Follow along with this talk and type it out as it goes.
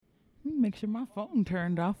make sure my phone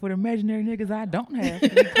turned off with imaginary niggas I don't have to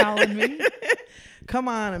be calling me. Come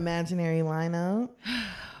on, imaginary lineup.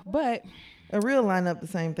 But A real lineup, the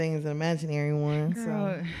same thing as an imaginary one. girl,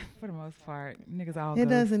 So for the most part, niggas all it go.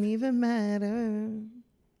 doesn't even matter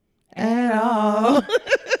at all.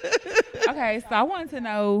 Okay, so I wanted to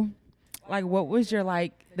know, like, what was your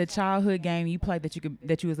the childhood game you played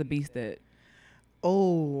that you was a beast at?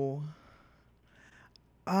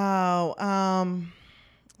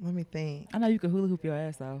 Let me think. I know you could hula hoop your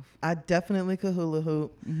ass off. I definitely could hula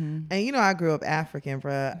hoop. Mm-hmm. And I grew up African,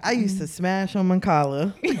 bruh. I used to smash on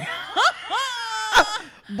Mancala.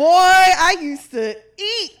 Boy, I used to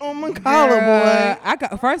eat on Mancala,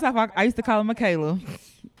 boy. First off, I used to call her Michaela.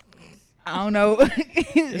 I don't know.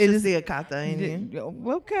 It is the Akata in you.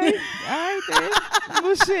 Okay. All right, then.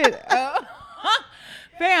 Well, shit.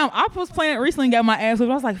 Fam, I was playing it recently and got my ass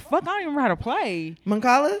whipped. I was like, fuck, I don't even remember how to play.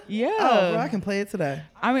 Mancala? Yeah. Oh, bro, I can play it today.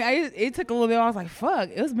 I mean, it took a little bit. I was like, fuck.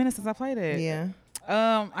 It was minutes since I played it. Yeah.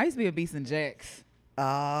 I used to be a beast in jacks. Oh.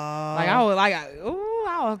 I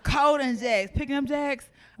was cold in jacks. Picking up jacks.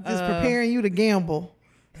 Just preparing you to gamble.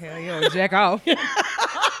 Hell yeah, jack off. You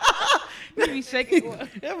be shaking. What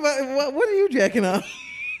are you jacking up?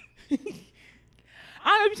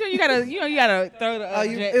 I don't know. You gotta throw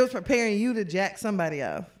the. It was preparing you to jack somebody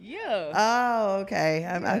off. Yeah. Oh, okay.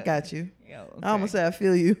 I got you. Yeah, okay. I almost said I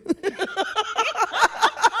feel you.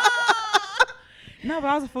 No, but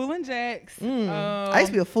I was a fool in jacks. I used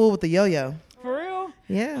to be a fool with the yo-yo. For real?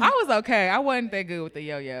 Yeah. I was okay. I wasn't that good with the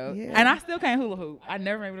yo-yo. Yeah. And I still can't hula hoop. I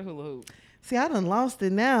never been able to hula hoop. See, I done lost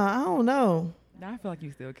it now. I don't know. Now I feel like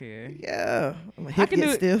you still can. Yeah. My hip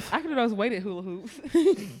gets stiff. I can do those weighted hula hoops.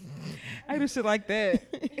 I do shit like that.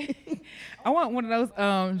 I want one of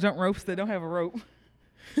those jump ropes that don't have a rope.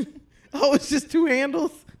 Oh, it's just two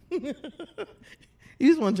handles? You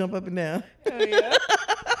just want to jump up and down. Hell yeah.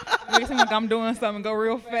 Make it seem like I'm doing something, go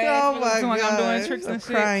real fast. Oh my God. Like I'm doing tricks I'm and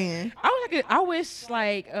shit. crying. I wish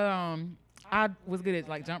I was good at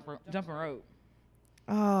like jumping rope.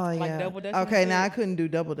 Oh, yeah. Like double dutch. Okay, now I couldn't do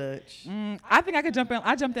double dutch. I think I could jump in.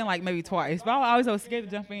 I jumped in like maybe twice, but I was scared to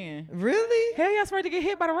jump in. Really? Hell yeah, I was afraid to get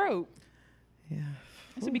hit by the rope. Yeah.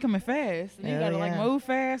 It should be coming fast. And you Hell gotta like yeah. move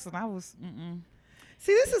fast, and I was.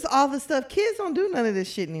 See, this is all the stuff. Kids don't do none of this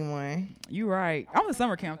shit anymore. You right. I went to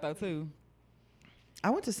summer camp though too. I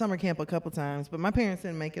went to summer camp a couple times, but my parents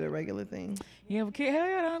didn't make it a regular thing. Yeah, but hell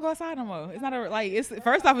yeah, don't go outside no more. It's not it's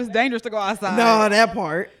first off, it's dangerous to go outside. No, that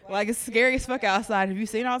part. Like it's scary as fuck outside. Have you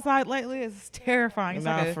seen outside lately? It's terrifying. It's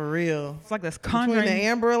Nah, like for real. It's like this Between conjuring the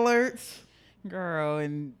Amber Alerts, girl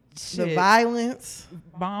and shit, the violence.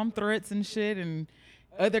 bomb threats and shit, and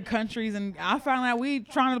other countries. And I found out we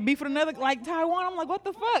trying to beef with another like Taiwan. I'm like, what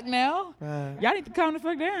the fuck now? Right. Y'all need to calm the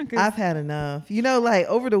fuck down. I've had enough. Like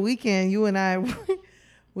over the weekend, you and I,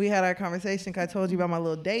 we had our conversation. 'Cause I told you about my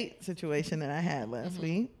little date situation that I had last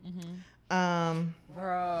week.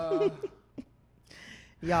 Bro.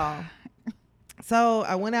 Y'all. So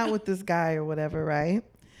I went out with this guy or whatever, right?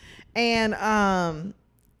 And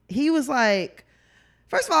he was like,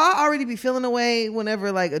 first of all, I already be feeling away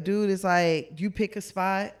whenever like a dude is like, you pick a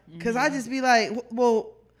spot. Because I just be like,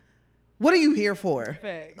 well, what are you here for?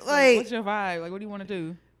 Facts. Like, what's your vibe? Like, what do you want to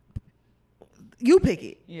do? You pick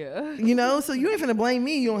it. Yeah. So you ain't finna blame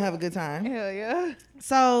me. You don't have a good time. Hell yeah.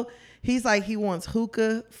 So he's like, he wants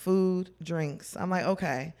hookah, food, drinks. I'm like,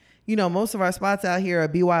 okay. Most of our spots out here are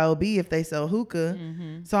BYOB if they sell hookah.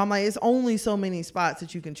 So I'm like, it's only so many spots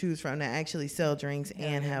that you can choose from that actually sell drinks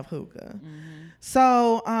and have hookah.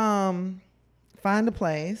 So find a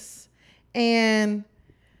place. And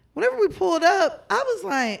whenever we pulled up, I was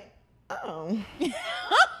like, oh.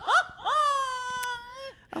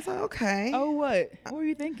 I was like, okay. Oh, what? What were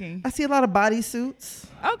you thinking? I see a lot of bodysuits.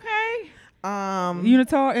 Okay.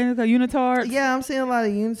 Unitard. Yeah, I'm seeing a lot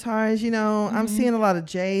of unitards, I'm seeing a lot of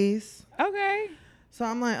J's. Okay. So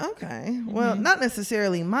I'm like, okay. Well, not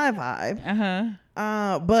necessarily my vibe.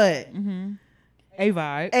 But a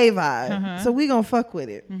vibe. A vibe. So we gonna fuck with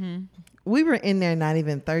it. We were in there not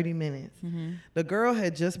even 30 minutes. The girl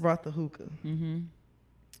had just brought the hookah.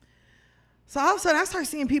 So all of a sudden I start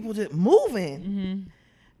seeing people just moving.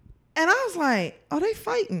 And I was like, oh, they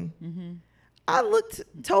fighting. I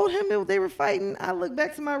told him that they were fighting. I looked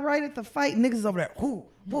back to my right at the fight. Niggas over there, whoo.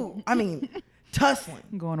 I mean, tussling.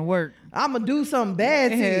 I'm going to work. I'm going to do something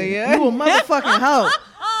bad to you. Yeah. You a motherfucking hoe.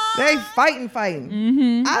 They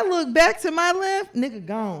fighting. I look back to my left, nigga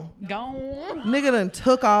gone. Nigga done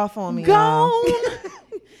took off on me. Gone.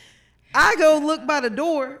 I go look by the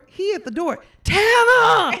door. He at the door.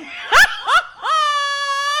 Tanner!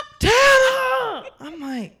 Tanner! I'm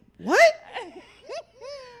like, what?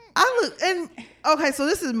 I look, and okay, so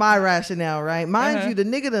this is my rationale, right? Mind you, the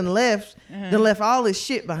nigga done left all his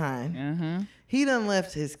shit behind. He done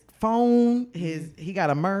left his phone, he got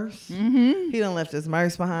a Merce. He done left his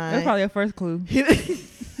Merce behind. That's probably your first clue.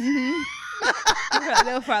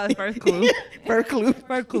 That was probably the first clue. First clue.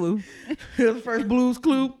 First clue. First blues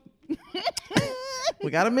clue. We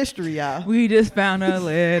got a mystery, y'all. We just found a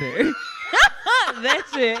letter. That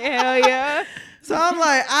shit, hell yeah. So I'm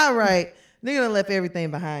like, all right, nigga done left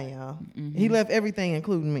everything behind, y'all. He left everything,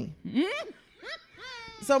 including me.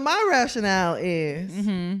 So my rationale is,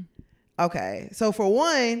 okay, so for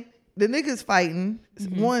one, the niggas fighting.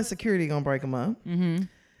 One, security gonna break them up.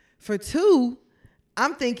 For two,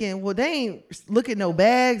 I'm thinking, well, they ain't looking no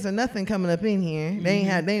bags or nothing coming up in here. They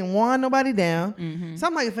ain't worn nobody down. So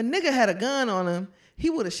I'm like, if a nigga had a gun on him, he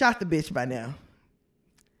would have shot the bitch by now.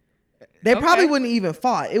 They probably wouldn't even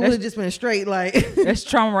fought. It would have just been straight like. That's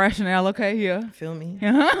trauma rationale. Okay, yeah. Feel me?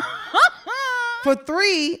 For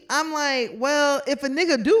three, I'm like, well, if a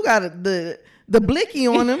nigga do got the blicky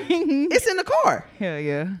on him, it's in the car. Hell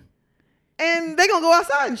yeah. And they gonna go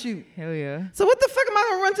outside and shoot. Hell yeah. So what the fuck am I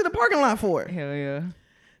gonna run to the parking lot for? Hell yeah.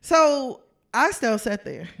 So I still sat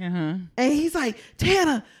there. And he's like,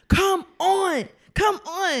 Tana, come on.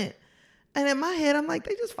 And in my head, I'm like,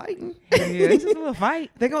 they just fighting. Hell yeah. It's just a little fight.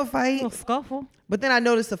 They gonna fight. A little scuffle. But then I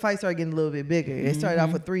noticed the fight started getting a little bit bigger. It started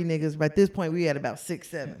off with 3 niggas, but at this point we had about 6,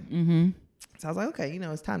 7. So I was like, okay,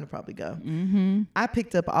 it's time to probably go. I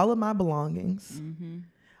picked up all of my belongings,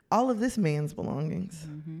 all of this man's belongings,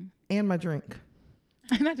 and my drink.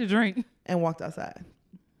 Not your drink. And walked outside.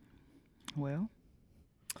 Well.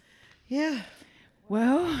 Yeah.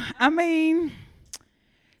 Well, I mean,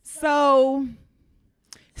 so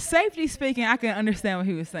safety speaking, I can understand what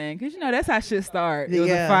he was saying. Because, that's how shit start. It was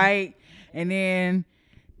a fight. And then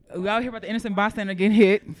we all hear about the innocent bystander getting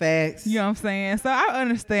hit. Facts. You know what I'm saying? So I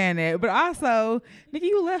understand that. But also, nigga,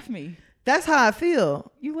 you left me. That's how I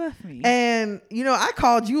feel. You left me. And, I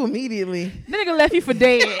called you immediately. The nigga left you for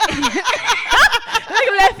dead.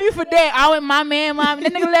 Nigga left you for dead. I went my man, mom.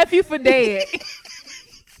 That nigga left you for dead.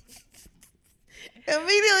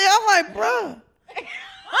 Immediately, I'm like, bruh.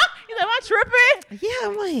 You like, am I tripping? Yeah,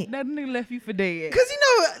 I'm like. That nigga left you for dead. Because,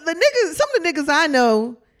 some of the niggas I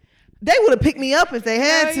know, they would have picked me up if they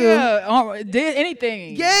had to. Yeah, did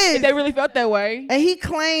anything. Yes. If they really felt that way. And he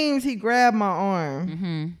claims he grabbed my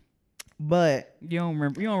arm. But you don't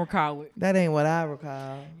remember. You don't recall it. That ain't what I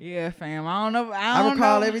recall. Yeah, fam. I don't know. I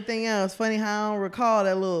recall everything else. Funny how I don't recall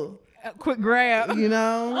that little quick grab.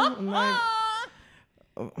 I'm like,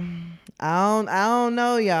 I don't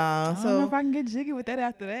know, y'all. I don't know if I can get jiggy with that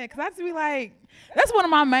after that. Because I just be like, that's one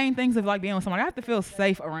of my main things of like being with somebody. I have to feel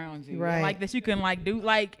safe around you. Right. Like that you can like do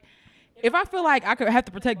like. If I feel like I could have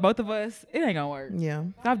to protect both of us, it ain't gonna work. Yeah.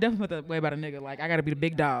 I've definitely felt that way about a nigga. Like, I gotta be the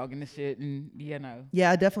big dog and this shit. And,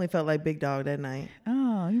 Yeah, I definitely felt like big dog that night.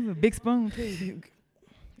 Oh, you have a big spoon, too.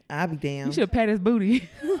 I'll be damned. You should have pat his booty.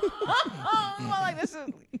 Like this is,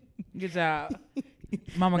 good job.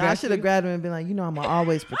 Mama got I should have grabbed him and been like, I'm gonna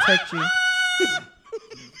always protect you.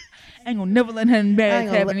 Ain't gonna never let nothing bad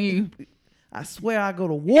happen to you. I swear I go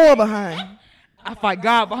to war behind. I fight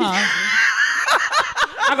God behind you.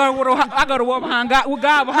 I go to war behind God with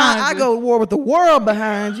God behind you. I go to war with the world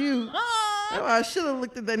behind you. I should have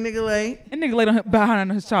looked at that nigga like. That nigga laid behind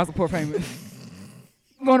his child support payments.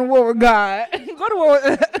 Going to war with God. Go to war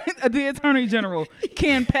with the Attorney General,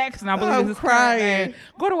 Ken Paxton, I believe. I'm crying.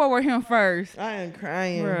 Go to war with him first. I am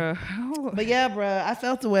crying. Bruh. But yeah, bruh, I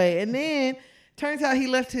felt the way. And then turns out he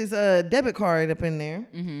left his debit card up in there.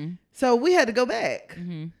 So we had to go back.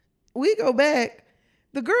 We go back.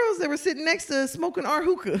 The girls that were sitting next to us smoking our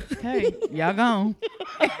hookah. Hey, y'all gone.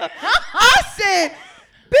 I said,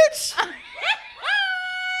 bitch,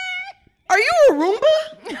 are you a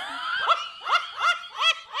Roomba?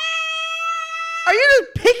 Are you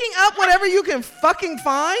just picking up whatever you can fucking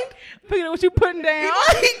find? Picking up what you putting down?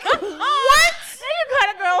 Like, what? You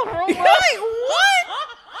gotta go Roomba. Like, what?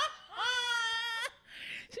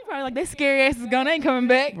 She probably like, they scary ass is gone. They ain't coming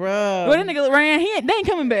back. Bruh. Well, that nigga ran. They ain't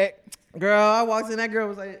coming back. Girl, I walked in. That girl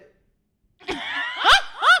was like, I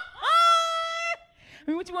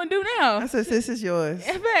mean, what you gonna do now? I said, this is yours.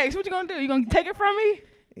 FX, what you gonna do? You gonna take it from me?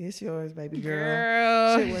 It's yours, baby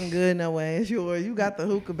girl. Shit wasn't good no way. It's yours. You got the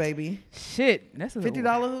hookah, baby. Shit, that's a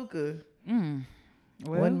 $50 hookah.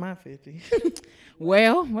 Well, wasn't my 50.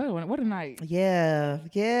 well, what a night. Yeah.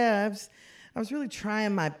 I was really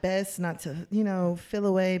trying my best not to, feel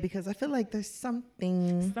away because I feel like there's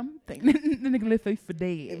something. The nigga left you for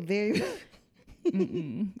dead. Very.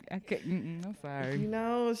 I can't. I'm sorry.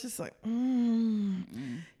 It's just like.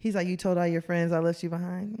 He's like, you told all your friends I left you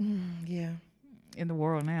behind. Yeah. In the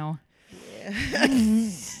world now. Yeah.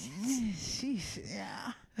 Sheesh.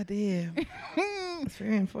 Yeah. I did. It's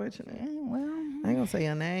very unfortunate. Well, I ain't gonna say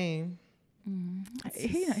your name.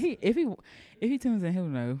 If he tunes in, he'll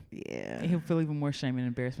know. Yeah. And he'll feel even more shame and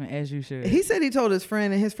embarrassment, as you should. He said he told his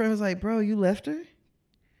friend, and his friend was like, "Bro, you left her?"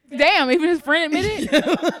 Damn, even his friend admitted.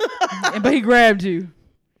 But he grabbed you.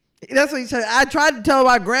 That's what he said. I tried to tell him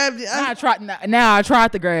I grabbed you. I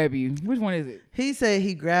tried to grab you. Which one is it? He said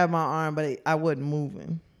he grabbed my arm, but I wasn't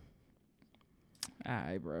moving. All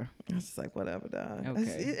right, bro. I was just like, whatever, dog. Okay.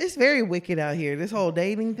 It's very wicked out here. This whole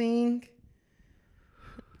dating thing.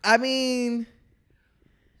 I mean,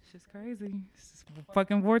 it's just crazy. It's just a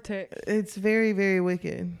fucking vortex. It's very, very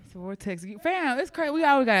wicked. It's a vortex. Fam, it's crazy. We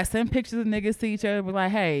always gotta send pictures of niggas to each other, but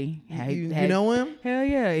like, hey, you know him? Hell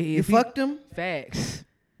yeah. You fucked him? Facts.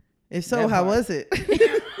 If so, how was it?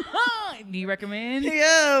 Do you recommend?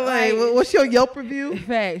 Yeah, like what's your Yelp review?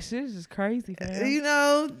 Facts. This is crazy, fam. You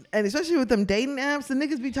know, and especially with them dating apps, the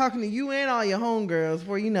niggas be talking to you and all your homegirls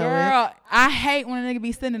before you know Girl, it. I hate when a nigga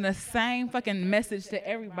be sending the same fucking message to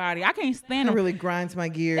everybody. I can't stand it. It really grinds my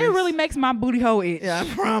gears. It really makes my booty hole itch. Yeah,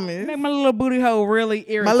 I promise. Make my little booty hole really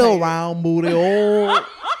irritated. My little round booty hole.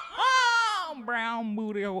 Brown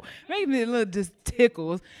booty hole. Maybe a little just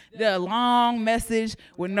tickles. The long message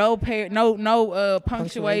with no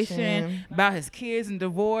punctuation about his kids and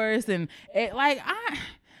divorce and I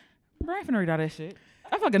ain't finna read all that shit.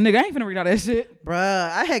 I fuck a nigga. I ain't finna read all that shit.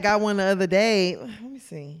 Bruh, I had got one the other day. Let me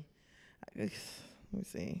see.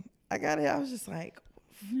 I got it. I was just like,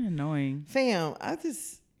 you're annoying. Fam,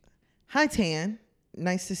 hi Tan.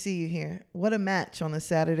 Nice to see you here. What a match on a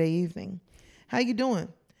Saturday evening. How you doing?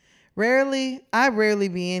 I rarely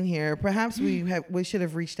be in here. Perhaps we should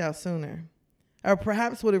have reached out sooner. Or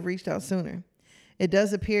perhaps would have reached out sooner. It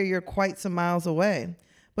does appear you're quite some miles away.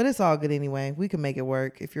 But it's all good anyway. We can make it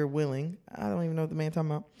work if you're willing. I don't even know what the man's talking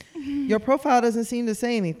about. Your profile doesn't seem to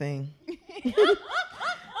say anything.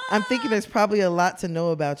 I'm thinking there's probably a lot to know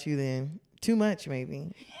about you then. Too much,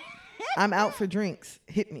 maybe. I'm out for drinks.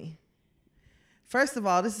 Hit me. First of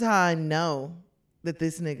all, this is how I know that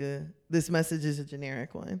this message is a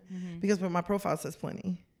generic one. Mm-hmm. Because my profile says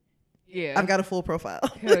plenty. Yeah. I've got a full profile.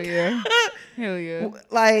 Hell yeah. Hell yeah.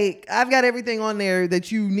 Like, I've got everything on there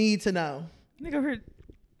that you need to know. Nigga heard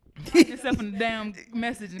yourself in the damn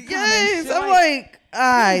message and yes, I'm like, all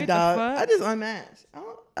right, dog. I just unmatched.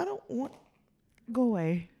 I don't want. Go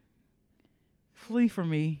away. Flee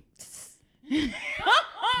from me.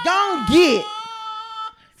 Don't get.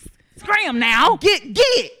 Scram now.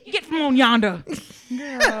 Get from on yonder.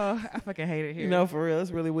 Girl, I fucking hate it here. No, for real.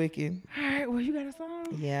 It's really wicked. All right, well, you got a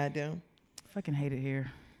song? Yeah, I do. Fucking hate it here.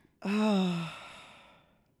 Oh.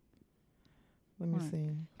 Let me see.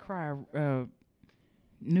 Cry,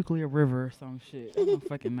 Nuclear River or some shit. I don't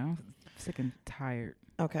fucking know. I'm sick and tired.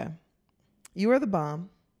 Okay. You are the bomb.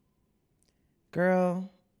 Girl,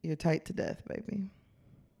 you're tight to death, baby.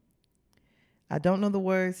 I don't know the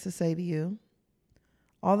words to say to you.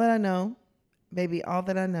 All that I know, baby, all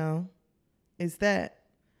that I know is that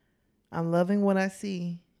I'm loving what I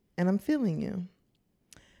see and I'm feeling you.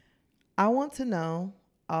 I want to know,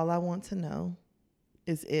 all I want to know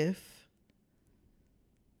is if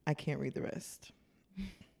I can't read the rest.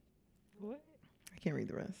 What? I can't read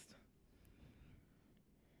the rest.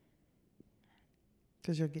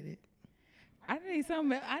 Because you'll get it. I need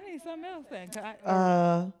something else then.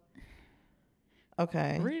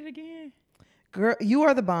 Okay. Read it again. Girl, you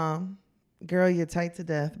are the bomb. Girl, you're tight to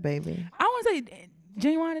death, baby. I want to say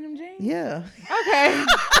Genuine in them jeans. Yeah. Okay.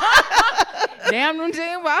 Damn them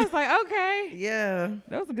jeans. But I was like, okay. Yeah.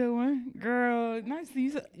 That was a good one. Girl, nice to see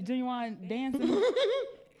you. Genuine dancing.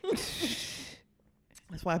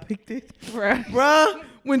 That's why I picked it. Bruh.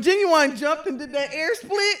 When Genuine jumped and did that air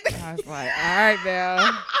split. I was like, all right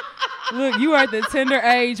now. Look, you are at the tender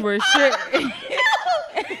age where shit.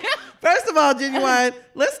 First of all, Genuine,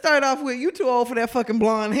 let's start off with you too old for that fucking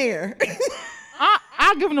blonde hair.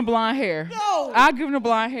 I'll give him the blonde hair. No. I'll give him the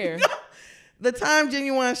blonde hair. No. The time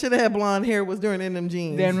Genuine should have had blonde hair was during In Them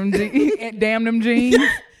Jeans. Damn them jeans.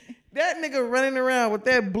 That nigga running around with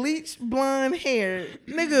that bleached blonde hair.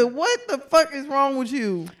 Nigga, what the fuck is wrong with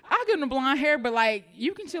you? I'll give him the blonde hair, but like,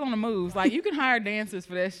 you can chill on the moves. Like, you can hire dancers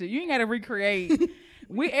for that shit. You ain't got to recreate.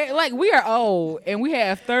 We are old, and we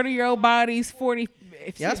have 30-year-old bodies, 40.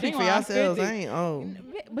 Y'all speak for yourselves. 50. I ain't old.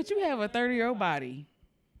 But you have a 30-year-old body.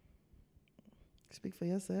 Speak for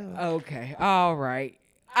yourself. Okay. All right.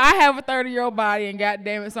 I have a 30-year-old body, and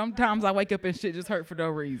goddamn it, sometimes I wake up and shit just hurt for no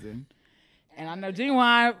reason. And I know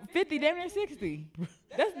Genuine 50, damn near 60.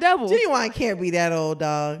 That's double. Genuine can't be that old,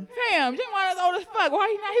 dog. Damn, Genuine is old as fuck. Why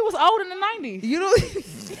he not? He was old in the 90s. You know,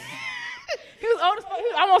 he was old as fuck. He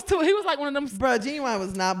was almost 2. He was like one of them. Bro, Genuine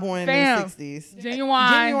was not born in the 60s.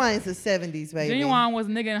 Genuine is the 70s, baby. Genuine was a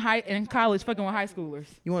nigga in college fucking with high schoolers.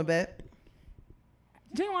 You want to bet?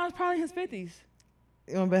 Genuine was probably in his 50s.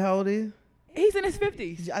 You want to bet how old he is? He's in his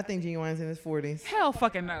 50s. I think Genuine's in his 40s. Hell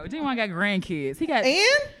fucking no. Genuine got grandkids. He got.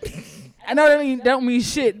 And? I know that don't mean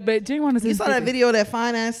shit, but Genuine is in his 50s. You saw that video of that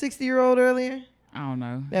fine-ass 60-year-old earlier? I don't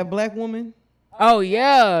know. That black woman? Oh,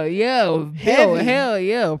 yeah. Heavy. Hell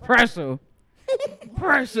yeah. Pressure.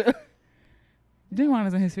 Genuine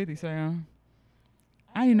is in his 50s, fam.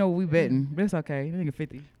 I didn't even know what we betting, but it's okay. Nigga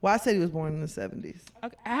 50. Well, I said he was born in the 70s.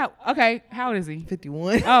 Okay. How old is he?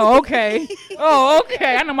 51. Oh, okay.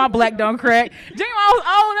 I know my black don't crack. Genuine was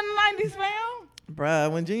old in the 90s, fam.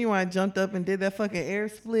 Bruh, when Genuine jumped up and did that fucking air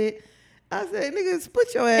split, I said, nigga,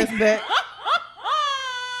 split your ass back.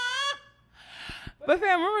 But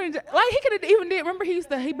fam, remember, like he could have even did. Remember he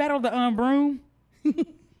battled the broom. You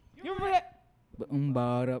remember that? He was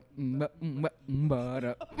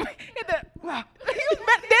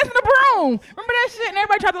dancing the broom. Remember that shit? And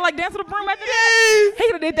everybody tried to like dance to the broom after that. He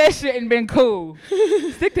could have did that shit and been cool.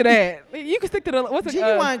 Stick to that. You can stick to the what's it?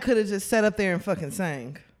 Genuine could have just sat up there and fucking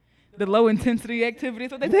sang. The low intensity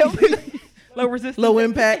activities. What they tell me? Low resistance. Low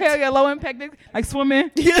impact. Hell yeah, low impact. Like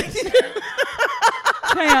swimming.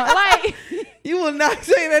 Damn, like you will not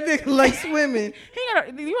say that nigga like swimming.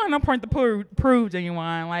 You got no point to prove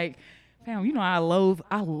Genuine. Like, fam, you know I loathe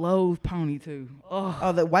Pony too.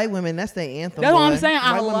 Oh, the white women, that's their anthem. That's what I'm saying.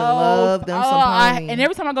 White women love them some Pony. And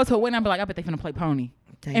every time I go to a wedding, I'm like, I bet they finna play Pony.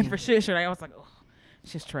 Damn. And for sure, I was like, oh,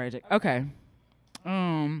 it's just tragic. Okay.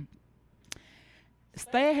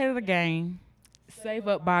 Stay ahead of the game. Save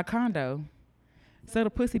up, buy a condo. Sell the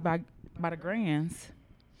pussy by the grands.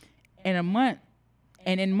 In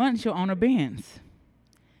months, you'll own a Benz.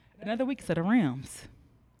 Another week, set of rims.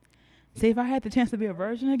 See, if I had the chance to be a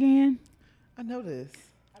virgin again, I know this.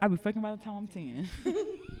 I'd be fucking by the time I'm 10.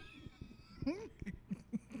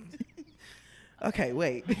 Okay,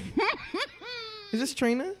 wait. Is this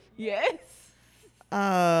Trina? Yes.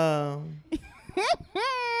 Oh.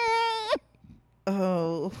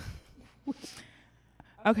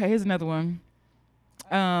 Okay, here's another one.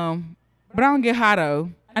 But I don't get high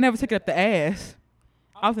though. I never took it up the ass.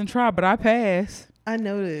 I often try, but I pass. I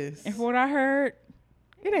know this. And for what I heard,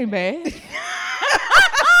 it ain't bad.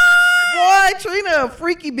 Boy, Trina a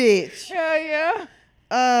freaky bitch. Hell yeah.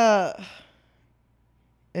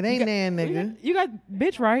 It ain't nan, nigga. You got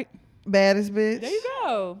bitch right. Baddest bitch. There you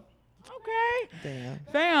go. Okay. Damn.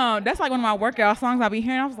 Fam, that's like one of my workout songs I be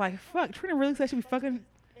hearing. I was like, fuck, Trina really said she be fucking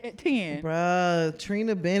at 10. Bruh,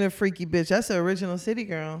 Trina been a freaky bitch. That's the original city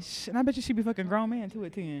girl. And I bet you she be fucking grown man too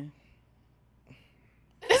at 10.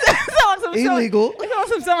 Illegal. It's on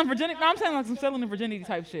some selling virginity. No, I'm saying like some selling the virginity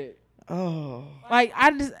type shit. Oh. Like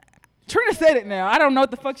Trina said it now. I don't know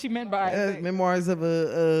what the fuck she meant by it. Memoirs of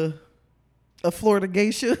a Florida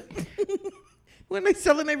geisha. When they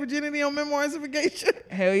selling their virginity on Memoirs of a Geisha.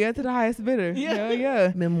 Hell yeah to the highest bidder. Yeah. Hell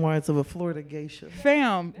yeah. Memoirs of a Florida Geisha.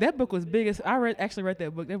 Fam, that book was big as... I actually read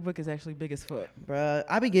that book. That book is actually big as fuck. Bruh,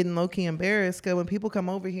 I be getting low-key embarrassed because when people come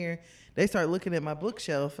over here, they start looking at my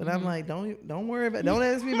bookshelf. And I'm like, don't worry about... Don't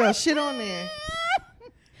ask me about shit on there.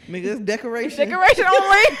 Nigga, it's decoration. Decoration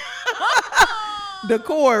only.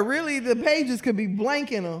 Decor. Really, the pages could be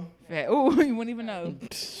blank in them. Ooh, you wouldn't even know.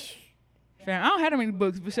 Fam, I don't have that many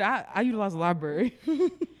books, but shit, I utilize the library. I don't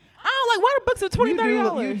like, why the books are $20,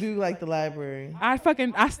 $30? You do like the library. I'm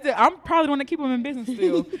probably the one that keep them in business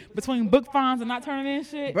still. Between book fines and not turning in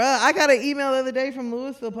shit. Bruh, I got an email the other day from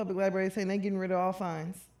Louisville Public Library saying they're getting rid of all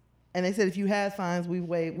fines. And they said if you had fines, we've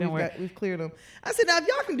cleared them. I said, now if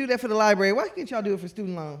y'all can do that for the library, why can't y'all do it for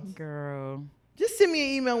student loans? Girl. Just send me an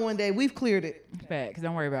email one day. We've cleared it. Facts.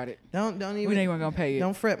 Don't worry about it. Don't even. We ain't even gonna pay it.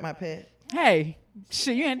 Don't fret, my pet. Hey,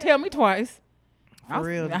 shit, you didn't tell me twice. For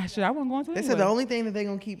real. I wasn't going to. They said the only thing that they're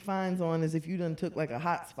gonna keep fines on is if you done took like a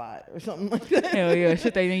hot spot or something like that. Hell yeah,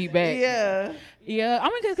 shit they need back. Yeah. Yeah, I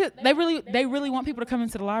mean, cause they really want people to come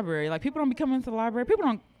into the library. Like people don't be coming into the library. People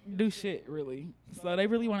don't do shit really. So they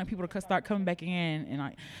really wanted people to start coming back in and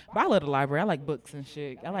like. But I love the library. I like books and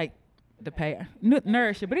shit. I like the pay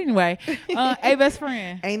nourish it. But anyway, hey best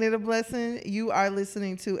friend. Ain't it a blessing? You are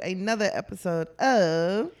listening to another episode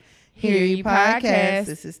of Hear You Podcast.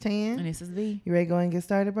 This is Tan. And this is V. You ready to go and get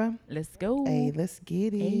started, bro? Let's go. Hey, let's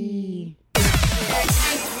get it. Hey.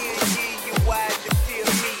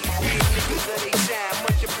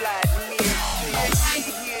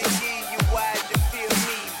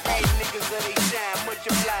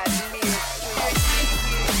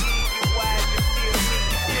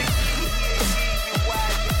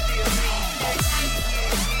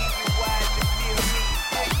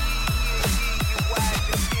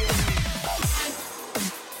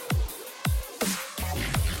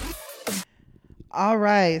 All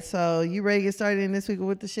right, so you ready to get started in this week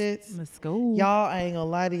with the shits? Let's go. Y'all, I ain't gonna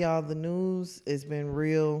lie to y'all. The news has been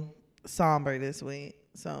real somber this week.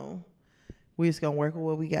 So we just gonna work with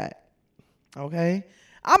what we got. Okay?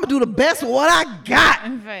 I'm gonna do the best with what I got.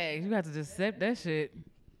 In fact, you got to just accept that shit.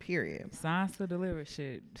 Period. Signs to deliver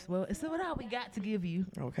shit. Well, it's what all we got to give you.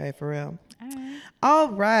 Okay, for real. Right. All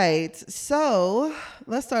right. So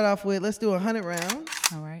let's start off with, let's do 100 rounds.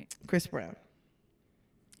 All right. Chris Brown.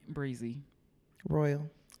 Breezy. Royal.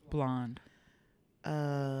 Blonde.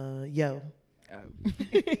 Yo.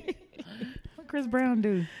 What Chris Brown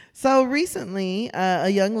do? So recently, a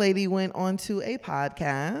young lady went onto a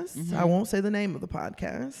podcast. Mm-hmm. I won't say the name of the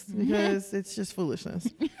podcast because it's just foolishness.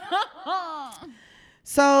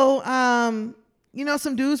 So,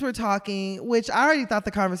 some dudes were talking, which I already thought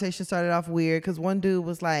the conversation started off weird because one dude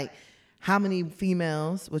was like, how many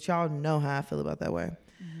females, which y'all know how I feel about that way.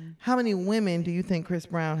 How many women do you think Chris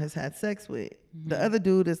Brown has had sex with? The other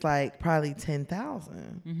dude is like probably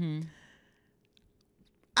 10,000.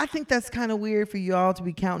 I think that's kind of weird for y'all to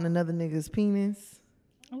be counting another nigga's penis.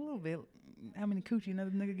 A little bit. How many coochie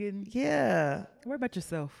another nigga getting? Yeah. Worry about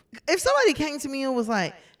yourself. If somebody came to me and was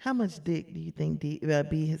like, how much dick do you think B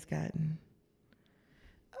has gotten?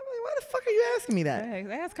 I'm like, why the fuck are you asking me that? Hey,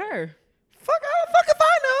 ask her. Fuck if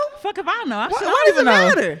I know. Fuck if I know. I What does it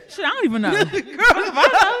matter? Shit, I don't even know. Fuck if I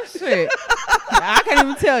know. Shit. I can't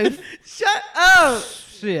even tell you. Shut up.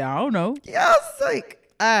 Shit, I don't know. Y'all sick.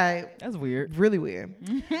 All right. That's weird. Really weird.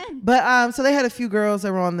 But so they had a few girls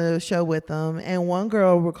that were on the show with them, and one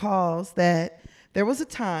girl recalls that there was a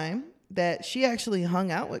time that she actually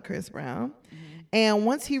hung out with Chris Brown, and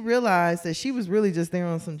once he realized that she was really just there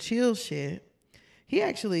on some chill shit, he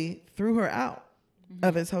actually threw her out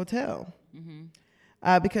of his hotel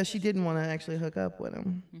because she didn't want to actually hook up with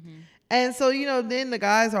him. And so, then the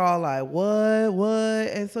guys are all like, what?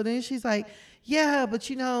 And so then she's like, yeah, but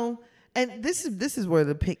and this is where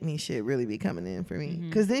the pick me shit really be coming in for me.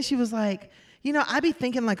 Because then she was like, I be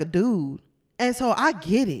thinking like a dude. And so I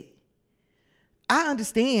get it. I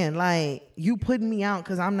understand, like, you putting me out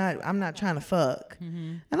because I'm not trying to fuck.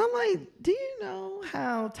 And I'm like, do you know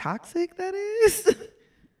how toxic that is?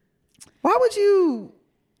 Why would you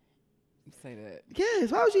say that?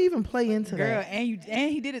 Yes, why would you even play into Girl, that? and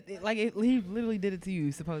he did it like he literally did it to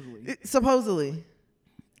you, supposedly. Supposedly.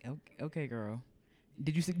 Okay, girl.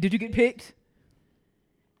 Did you get picked?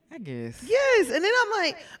 I guess. Yes, and then I'm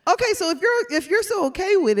like, okay, so if you're so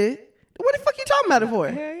okay with it, what the fuck you talking about it for?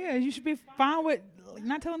 Hell yeah, you should be fine with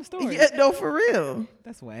not telling the story. Yeah, no, for real.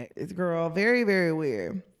 That's whack. It's girl, very, very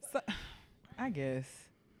weird. So, I guess.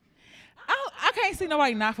 I can't see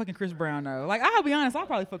nobody not fucking Chris Brown though. Like, I'll be honest, I'll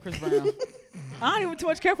probably fuck Chris Brown. I don't even too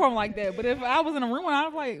much care for him like that. But if I was in a room, I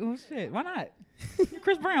was like, oh shit, why not?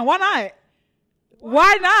 Chris Brown, why not?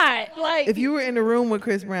 Why not? Like, if you were in the room with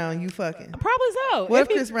Chris Brown, you fucking. Probably so. What if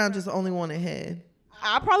Chris Brown just only wanted head?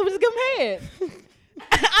 I probably would just give him head.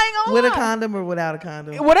 I ain't gonna with lie. A condom or without a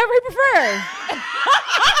condom? Whatever he prefers.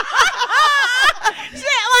 Shit,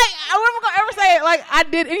 like, what am I gonna ever say? Like, I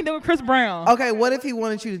did anything with Chris Brown. Okay, what if he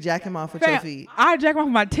wanted you to jack him off with your feet? I jack him off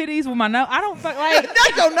with my titties, with my nose. I don't fuck like.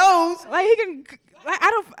 That's your nose. Like, he can. Like, I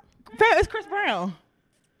don't. Fam, it's Chris Brown.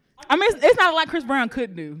 I mean, it's not like Chris Brown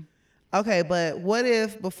could do. Okay, but what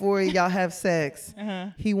if before y'all have sex,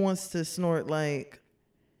 he wants to snort like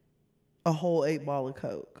a whole 8-ball of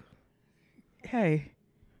coke? Hey,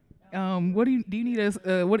 what do you need us?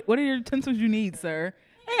 What are your utensils you need, sir?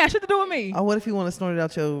 Ain't got shit to do with me. Oh, what if you want to snort it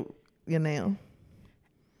out your nail?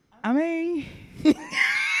 I mean,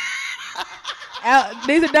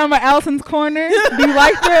 these are done by Allison's Corner. Do you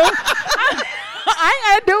like them? I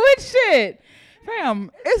ain't gotta do it. Shit,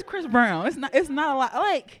 fam. It's Chris Brown. It's not a lot.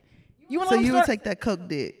 Like, you want. So you would take that coke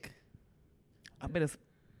dick? I bet it's.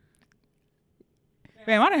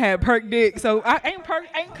 Fam, I done had perk dick, so I ain't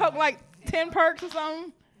coke like 10 perks or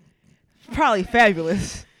something. Probably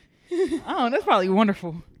fabulous. Oh, that's probably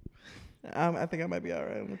wonderful. I think I might be all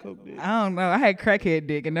right on the coke dick. I don't know. I had crackhead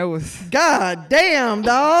dick, and that was. God damn,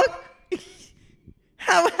 dog.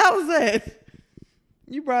 How was that?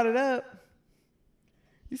 You brought it up.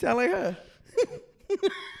 You sound like her.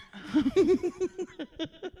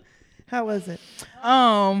 How was it?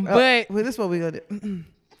 But well, this is what we gonna do.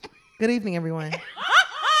 Good evening, everyone.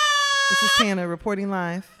 This is Tana reporting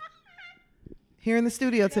live here in the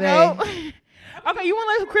studio today. Okay, you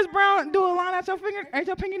want to let Chris Brown do a line at your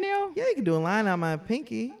fingernail? Yeah, you can do a line on my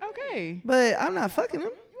pinky. Okay. But I'm not fucking him.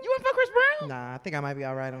 You want to fuck Chris Brown? Nah, I think I might be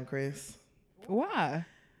all right on Chris. Why?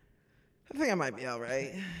 I think I might be all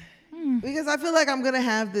right. Because I feel like I'm going to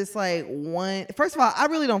have this like one. First of all, I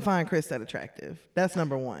really don't find Chris that attractive. That's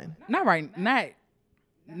number one. Not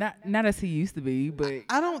Not as he used to be, but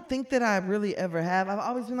I don't think that I really ever have. I've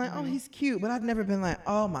always been like, oh, he's cute, but I've never been like,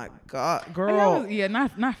 oh my God, girl.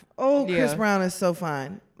 Not. Oh, Chris Brown is so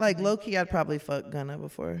fine. Like low key, I'd probably fuck Gunna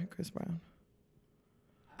before Chris Brown.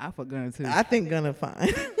 I fuck Gunna too. I think Gunna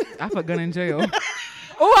fine. I fuck Gunna in jail.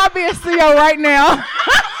 Oh, I'll be a CO right now.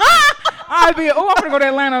 I'm gonna go to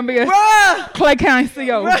Atlanta and be a Clay County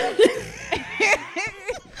CO.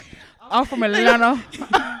 I'm from Atlanta.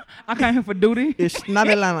 I came here for duty. It's not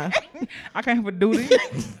Atlanta. I came here for duty.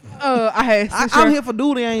 I'm here for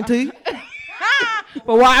duty, ain't he?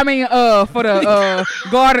 But why? I mean, for the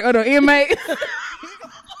guard of the inmate.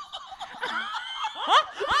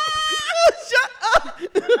 Shut up.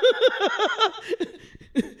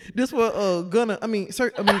 This was Gunna. I mean,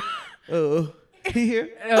 sir. I mean, he here.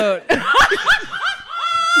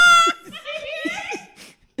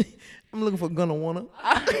 I'm looking for Gunna wanna.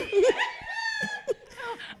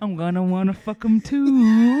 I'm gonna wanna fuck him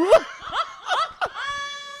too.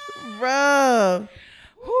 Bruh.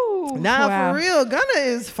 Nah, wow. for real. Gunna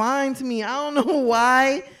is fine to me. I don't know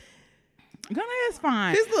why. Gunna is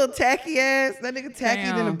fine. His little tacky ass. That nigga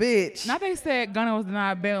tacky than a bitch. Now they said Gunna was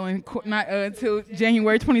denied bail until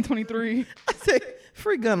January 2023. I said,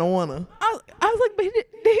 free Gunna wanna. I was like, but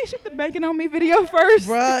did he shoot the Bacon on Me video first?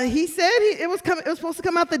 Bruh, he said it was supposed to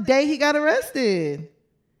come out the day he got arrested.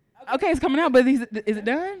 Okay, it's coming out, but is it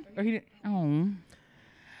done? Or he didn't? Oh.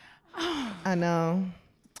 I know.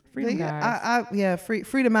 Freedom guys.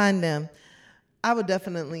 Free to mind them. I would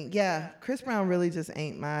definitely, Chris Brown really just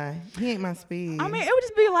ain't my speed. I mean, it would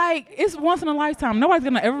just be like, it's once in a lifetime. Nobody's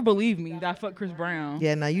gonna ever believe me that I fucked Chris Brown.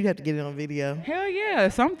 Yeah, now you'd have to get it on video. Hell yeah,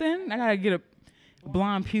 something. I gotta get a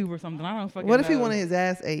blonde pube or something. I don't fucking know. What if he wanted his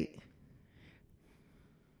ass ate?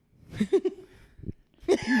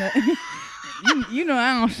 You know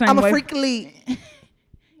I don't shame I'm away. a freak lead.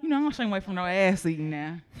 You know I don't shame away from no ass eating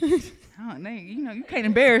now. You can't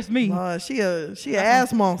embarrass me. She a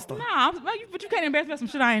ass monster. Nah, but you can't embarrass me with some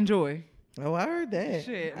shit I enjoy. Oh, I heard that.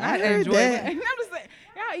 Shit, I heard enjoy that. I'm just saying,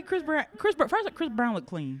 y'all eat Chris Brown. First, Chris Brown look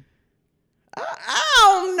clean. I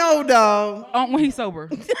don't know, dog. When he's sober.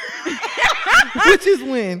 Which is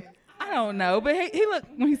when? I don't know, but he look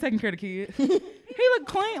when he's taking care of the kids. He look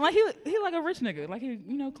clean, like he like a rich nigga, like he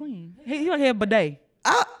clean. He like he have a bidet.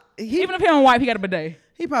 Even if he don't wipe, he got a bidet.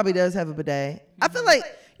 He probably does have a bidet. I feel like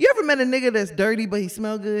you ever met a nigga that's dirty but he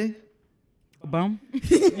smell good? A bum?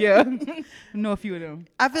 Yeah, I know a few of them.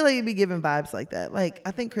 I feel like he'd be giving vibes like that. Like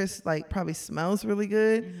I think Chris like probably smells really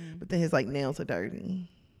good, but then his like nails are dirty.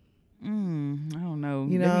 I don't know.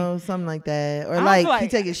 You know, something like that. Or like he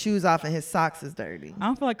take his shoes off and his socks is dirty. I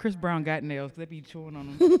don't feel like Chris Brown got nails because they be chewing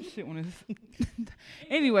on them. Shit when it's...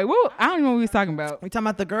 Anyway, I don't even know what we was talking about. We talking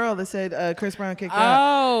about the girl that said Chris Brown kicked out.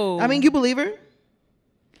 Oh. I mean, you believe her?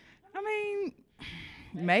 I mean,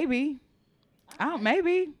 maybe.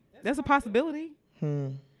 Maybe. That's a possibility.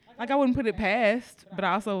 Like, I wouldn't put it past, but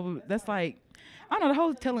also, that's like, I don't know, the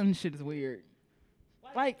whole telling shit is weird.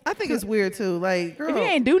 Like, I think it's weird too. Like, girl, if you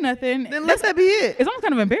ain't do nothing, then let that be it. It's almost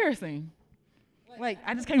kind of embarrassing. Like,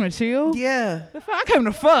 I just came to chill. Yeah. The fuck, I came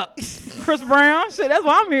to fuck Chris Brown. Shit, that's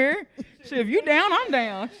why I'm here. Shit, if you down, I'm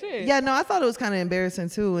down. Shit. Yeah, no, I thought it was kind of embarrassing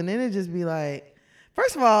too. And then it just be like,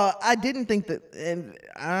 first of all, I didn't think that, and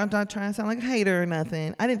I'm not trying to sound like a hater or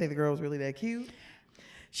nothing. I didn't think the girl was really that cute.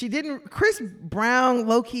 Chris Brown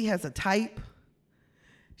low-key has a type.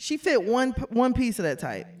 She fit one piece of that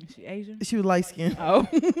type. Is she Asian? She was light skinned. Oh.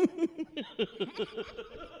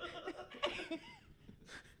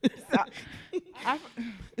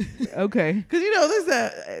 Okay. Because you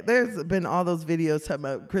know there's been all those videos talking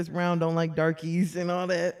about Chris Brown don't like darkies and all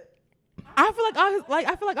that. I feel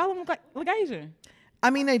like all of them look Asian. I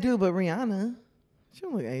mean they do, but Rihanna, she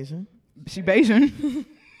don't look Asian. She Bayesian.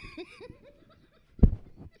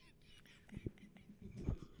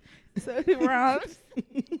 So it rhymes.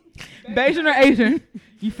 Bayesian or Asian?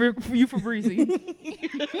 You for breezy.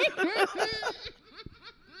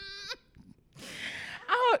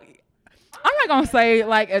 I'm not gonna say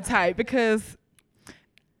like a type because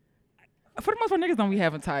for the most part niggas don't be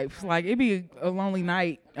having types. Like it be a lonely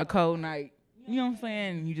night, a cold night. You know what I'm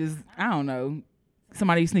saying? You just I don't know.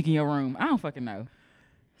 Somebody sneak in your room. I don't fucking know.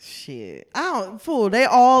 Shit. They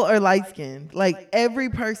all are light skinned. Like every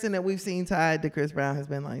person that we've seen tied to Chris Brown has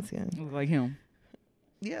been light skinned. Like him.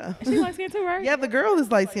 Yeah. Is she light skinned too, right? Yeah, the girl is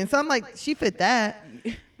light skinned. So I'm like, she fit that.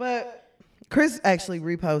 But Chris actually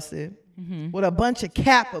reposted with a bunch of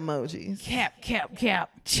cap emojis. Cap.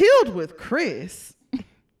 Chilled with Chris.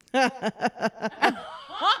 And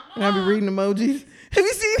I be reading emojis. Have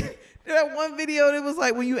you seen that one video that was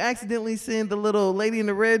like when you accidentally send the little lady in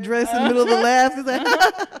the red dress in the middle of the laugh? It's like,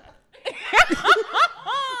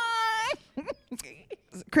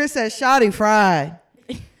 Chris says, "Shawty fried."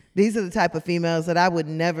 These are the type of females that I would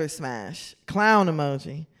never smash. Clown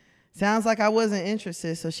emoji. Sounds like I wasn't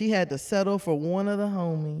interested, so she had to settle for one of the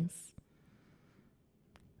homies.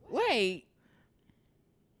 Wait.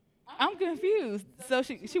 I'm confused. So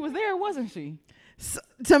she was there, wasn't she? So,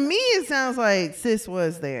 to me, it sounds like sis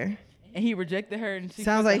was there. And he rejected her. And she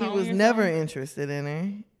sounds like he was never interested in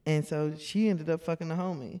her. And so she ended up fucking the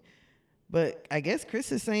homie. But I guess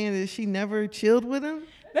Chris is saying that she never chilled with him.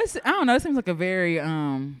 I don't know. It seems like a very,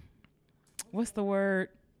 what's the word?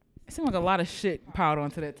 It seems like a lot of shit piled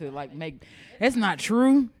onto that to like make, that's not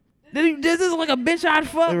true. This is like a bitch I'd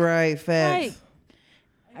fuck. Right, facts. Like,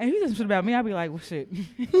 and if he doesn't shit about me, I'd be like, well, shit.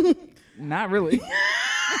 Not really.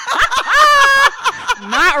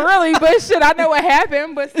 Not really, but shit, I know what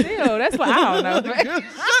happened, but still, that's what I don't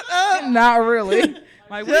know. Not really.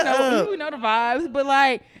 Like, we know the vibes, but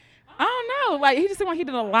like, I don't know. Like, he just seemed like he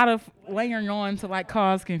did a lot of layering on to like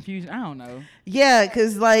cause confusion. I don't know. Yeah,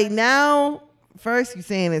 because like now, first you're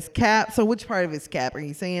saying it's cap. So which part of it's cap? Are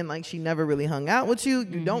you saying like she never really hung out with you?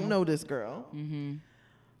 You don't know this girl.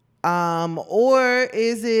 Or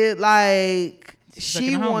is it like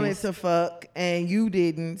she wanted to fuck and you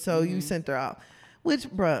didn't, so you sent her out? Which,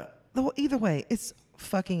 bruh, either way, it's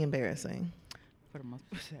fucking embarrassing.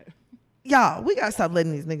 Y'all, we gotta stop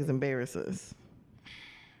letting these niggas embarrass us.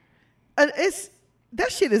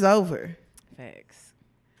 That shit is over. Facts.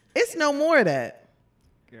 It's no more of that.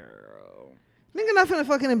 Girl. Nigga not finna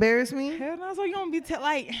fucking embarrass me. Hell no, so you don't be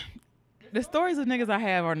like, the stories of niggas I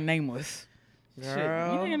have are nameless. Girl.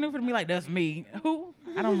 Shit. You nigga knew for me like, that's me. Who?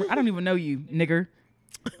 I don't even know you, nigger.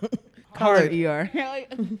 Hard ER.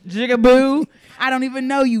 Jigaboo. I don't even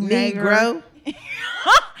know you, Negro.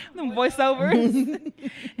 Them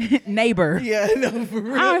voiceovers. Neighbor. Yeah, no, for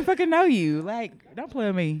real. I don't fucking know you. Like, don't play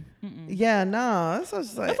with me. Mm-mm. Yeah, no. That's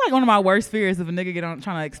just like, that's like one of my worst fears if a nigga get on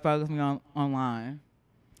trying to expose me online.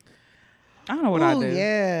 I don't know what I do.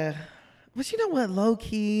 Yeah. But you know what, low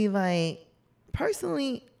key, like,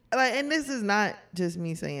 personally, like, and this is not just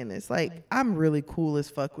me saying this, like, I'm really cool as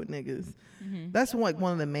fuck with niggas. That's like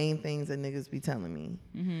one of the main things that niggas be telling me.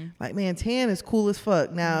 Like, man, Tan is cool as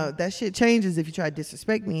fuck. Now, that shit changes if you try to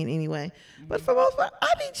disrespect me in any way. But for most part,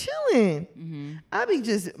 I be chilling. I be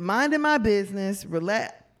just minding my business,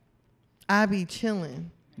 relax. I be chilling.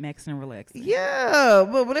 Maxing and relaxing. Yeah,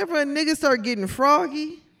 but whenever a nigga start getting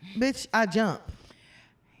froggy, bitch, I jump.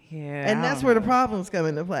 Yeah. And that's where the problems come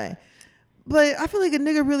into play. But I feel like a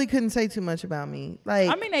nigga really couldn't say too much about me. Like,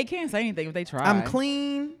 I mean, they can't say anything if they try. I'm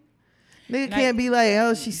clean. Nigga can't be like,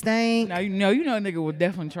 oh, she stank. No, you know a nigga will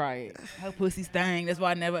definitely try it. Her pussy stank. That's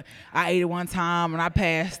why I ate it one time and I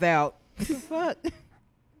passed out. What the fuck?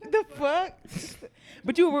 The fuck?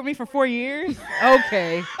 But you were with me for 4 years?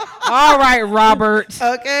 Okay. All right, Robert.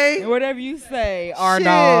 Okay. Whatever you say, our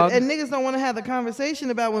dog. And niggas don't want to have the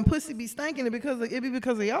conversation about when pussy be stinking it be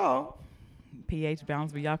because of y'all. pH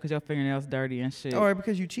balance with y'all because your fingernails dirty and shit. Or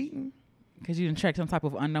because you cheating. Because you done tracked some type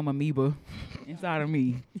of unknown amoeba inside of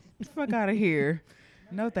me. Get the fuck out of here.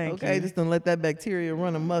 No thank you. Okay, just don't let that bacteria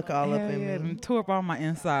run amok all up in me. And tore up all my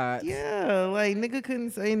insides. Yeah, like nigga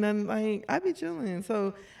couldn't say nothing. Like, I be chilling.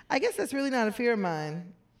 So I guess that's really not a fear of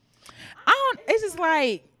mine. It's just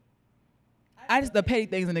like, the petty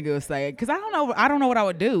things a nigga would say. Because I don't know what I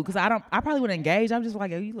would do. Because I probably wouldn't engage. I'm just like,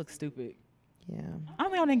 yo, you look stupid. Yeah. I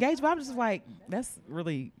don't want to engage, but I'm just like, that's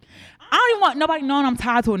really, I don't even want nobody knowing I'm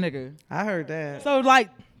tied to a nigga. I heard that. So like,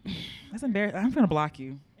 that's embarrassing. I'm gonna block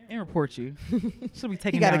you and report you. Should be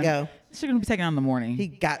taken down. He gotta go. Should be taken down in the morning. He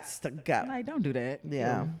got to go. Like, don't do that.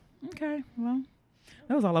 Yeah. Okay. Well,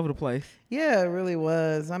 that was all over the place. Yeah, it really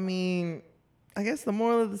was. I mean, I guess the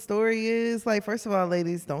moral of the story is, like, first of all,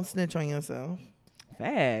 ladies, don't snitch on yourself.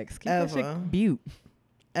 Facts. Keep that shit butte.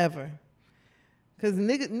 Ever. Because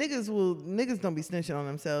niggas don't be snitching on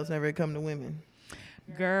themselves whenever it come to women.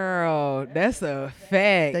 Girl, that's a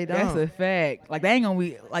fact. They don't. That's a fact. Like, they ain't gonna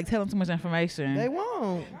be like telling too much information. They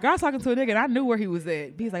won't. Girl, I was talking to a nigga and I knew where he was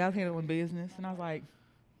at. He's like, I was handling business. And I was like,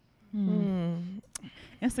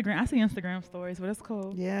 Instagram. I see Instagram stories, but it's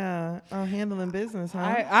cool. Yeah. Oh, handling business, huh?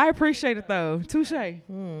 I appreciate it though. Touche.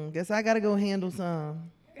 Guess I gotta go handle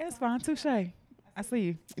some. It's fine. Touche. I see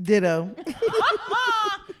you. Ditto.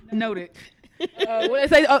 Noted. What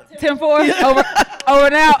did I say? 10-4? Over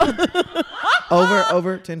and out.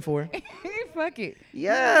 over 10-4. Fuck it.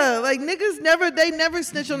 Yeah, like niggas never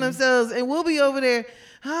snitch on themselves, and we'll be over there,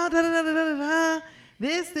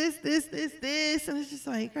 this, and it's just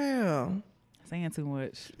like, girl, saying too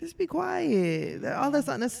much. Just be quiet. All that's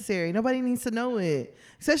not necessary. Nobody needs to know it.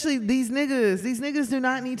 Especially these niggas. These niggas do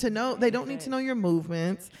not need to know. They don't need to know your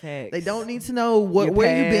movements. Facts. They don't need to know where you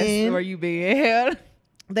been. Where you been.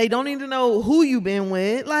 They don't need to know who you been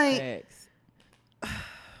with. Like, a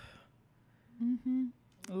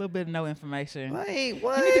little bit of no information. Like,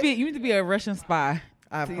 what? You need to be a Russian spy.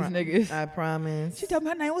 These niggas. I promise. She told me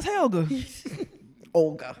her name was Helga.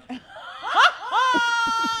 Olga.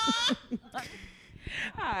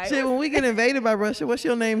 Right. Shit, when we get invaded by Russia, what's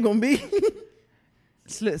your name gonna be?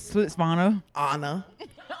 Slitzvana. Anna.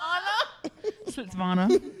 Slitzvana.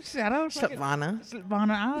 Slitzvana.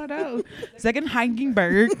 Slitzvana. I don't know. Second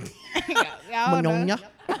Heikenberg. Magnolia.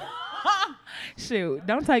 Shoot,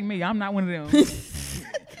 don't take me. I'm not one of them.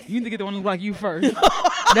 You need to get the one that look like you first.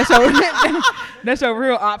 That's your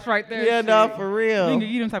real ops right there. Yeah, shit. no, for real. You need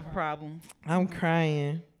to get them type of problems. I'm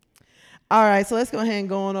crying. All right, so let's go ahead and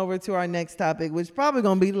go on over to our next topic, which is probably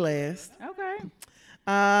gonna be the last. Okay.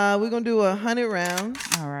 We're gonna do 100 rounds.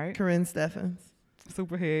 All right. Corinne Steffens.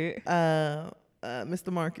 Superhead.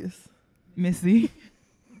 Mr. Marcus. Missy.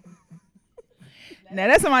 Now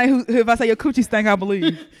that's somebody who if I say your coochie stink, I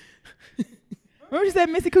believe. Remember she said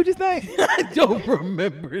Missy coochie stink? I don't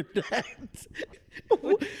remember that.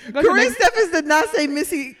 Corinne Steffens did not say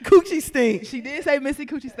Missy coochie stink. She did say Missy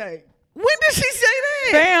coochie stink. When did she say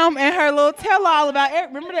that? Bam, and her little tell-all about it.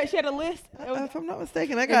 Remember that she had a list? If I'm not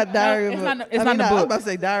mistaken, I got diarrhea. It's not the book. I was about to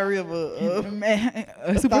say diarrhea of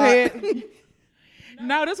a Superhead.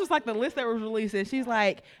 No, this was like the list that was released, and she's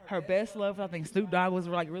like her best love. I think Snoop Dogg was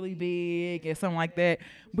like really big and something like that.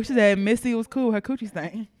 But she said Missy was cool. Her coochie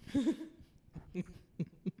stank.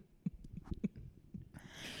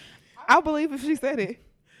 I believe if she said it.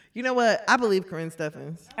 You know what? I believe Corinne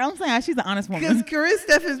Steffens. I'm saying she's an honest woman. Because Corinne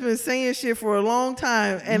Steffens been saying shit for a long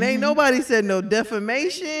time, and ain't nobody said no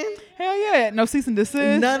defamation. Hell yeah, no cease and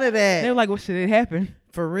desist. None of that. They were like, "Well, shit, it happened."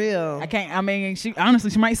 For real. I can't. I mean, she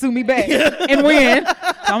might sue me back and win. So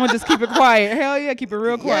I'm gonna just keep it quiet. Hell yeah, keep it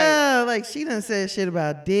real quiet. Yeah, like she done said shit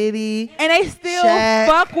about Diddy, and they still Shaq,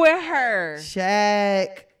 fuck with her.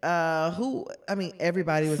 Shaq.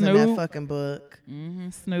 Everybody was Snoop. in that fucking book.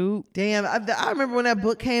 Snoop. Damn, I remember when that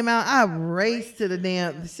book came out. I raced to the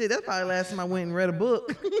damn shit. That's probably the last time I went and read a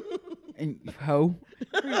book. And ho.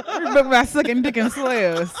 Book about sucking dick and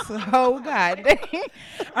slaves. Oh god dang.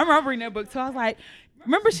 I remember reading that book too. I was like,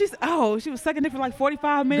 remember she was sucking dick for like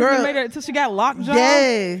 45 minutes. Girl, and made her until she got lockjaw.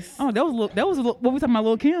 Yes. Oh, that was what we talking about,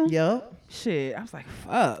 Lil' Kim. Yep. Shit. I was like,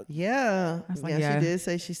 fuck. Yeah. I was like, She did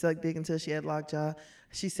say she sucked dick until she had lockjaw.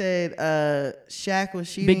 She said Shaq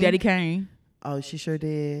was cheating. Big Daddy Kane. Oh, she sure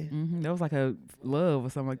did. That was like a love or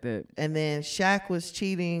something like that. And then Shaq was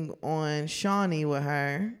cheating on Shawnee with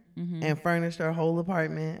her and furnished her whole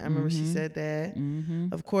apartment. I remember she said that.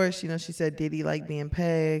 Of course, she said Diddy like being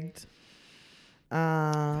pegged.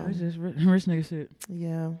 That was just rich nigga shit.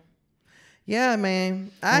 Yeah. Yeah,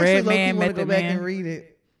 man. I actually low-key want to go back and read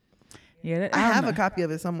it. Yeah, I have a copy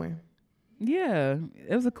of it somewhere. Yeah,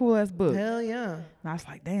 it was a cool ass book. Hell yeah. And I was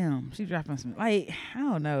like, damn, she's dropping some. Like, I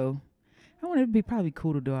don't know. I want it to be probably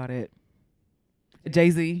cool to do all that.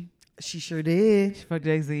 Jay-Z. She sure did. She fucked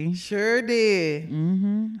Jay-Z. Sure did.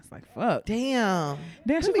 It's like, fuck. Damn.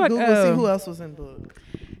 Let me Google see who else was in the book.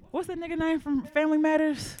 What's that nigga name from Family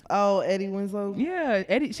Matters? Oh, Eddie Winslow. Yeah,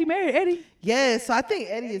 Eddie. She married Eddie. Yeah, so I think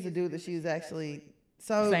Eddie is the dude that she's actually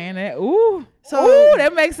saying that. Ooh,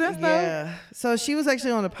 that makes sense though. Yeah. So she was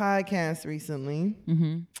actually on a podcast recently,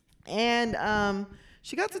 and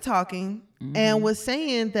she got to talking and was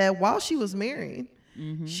saying that while she was married,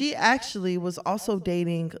 she actually was also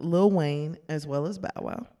dating Lil Wayne as well as Bow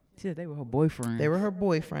Wow. She said they were her boyfriends. They were her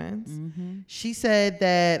boyfriends. She said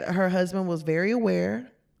that her husband was very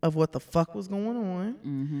aware of what the fuck was going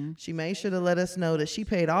on. She made sure to let us know that she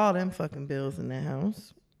paid all them fucking bills in that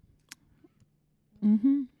house.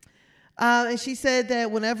 And she said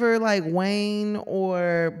that whenever like Wayne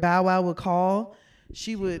or Bow Wow would call,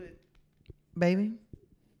 she would, baby,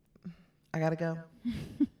 I gotta go.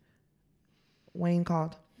 Wayne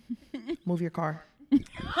called. Move your car.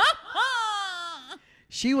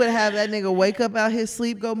 She would have that nigga wake up out his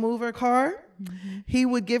sleep, go move her car. He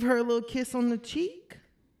would give her a little kiss on the cheek,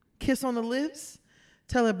 kiss on the lips,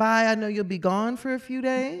 tell her bye. I know you'll be gone for a few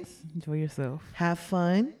days. Enjoy yourself. Have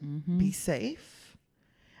fun. Be safe.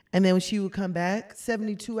 And then when she would come back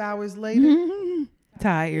 72 hours later,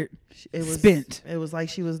 tired, it was spent. It was like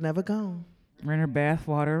she was never gone. Ran her bath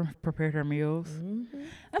water, prepared her meals.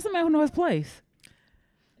 That's a man who knows his place.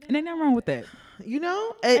 And ain't nothing wrong with that.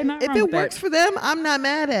 If it works for them, I'm not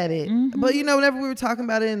mad at it. But whenever we were talking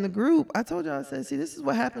about it in the group, I told y'all, I said, see, this is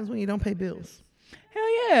what happens when you don't pay bills.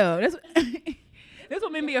 Hell yeah. That's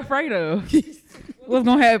what made me afraid of. What's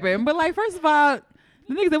gonna happen. But like, first of all,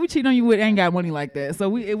 the niggas that we cheating on you with ain't got money like that. So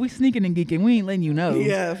we sneaking and geeking. We ain't letting you know.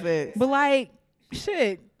 Yeah, facts. But like,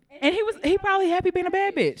 shit, And he probably happy being a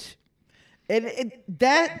bad bitch. And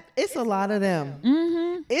it's a lot of them.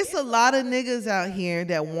 Mm-hmm. It's a lot of niggas out here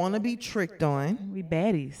that want to be tricked on. We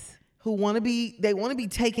baddies. Who want to be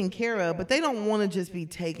taken care of, but they don't want to just be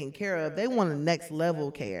taken care of. They want a next level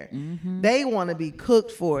care. Mm-hmm. They want to be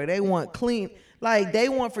cooked for. They want clean. Like they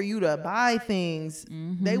want for you to buy things.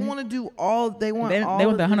 Mm-hmm. They want to do all. They want the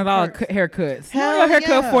 $100 haircuts. Hell haircut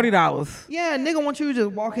yeah. $40. Yeah, nigga want you to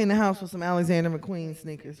just walk in the house with some Alexander McQueen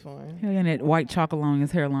sneakers for him. Hell yeah, and that white chalk along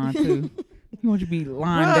his hairline too. He want you to be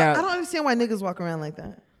lined out. I don't understand why niggas walk around like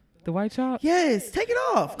that. The white chalk? Yes, take it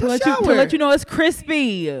off. To let you know it's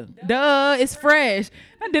crispy. Duh, it's fresh.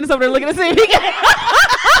 That Dennis over there looking to see if he got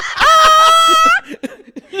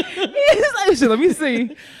He's like, shit, let me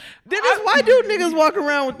see. Dennis, why do niggas walk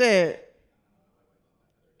around with that?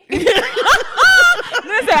 Dennis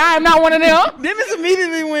said, I am not one of them. Dennis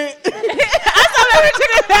immediately went.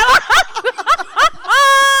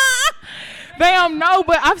 Damn, no,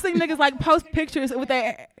 but I've seen niggas like post pictures with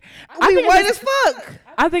that. I mean, white as fuck.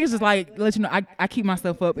 I think it's just like, let you know, I keep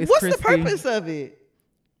myself up. It's What's crispy. the purpose of it?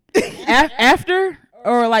 After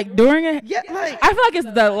or like during it? Yeah, like I feel like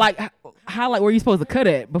it's the like highlight where you're supposed to cut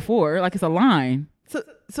it before. Like it's a line.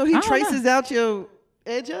 So he traces out your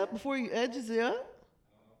edge up before you edges it up?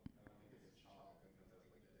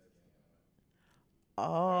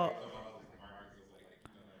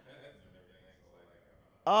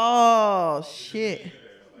 Oh shit.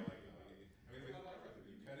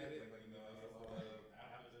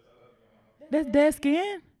 That's dead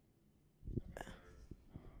skin?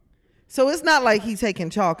 So it's not like he's taking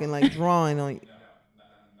chalk and like drawing on you.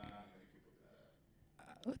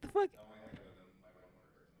 What the fuck?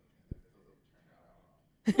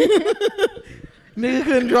 Nigga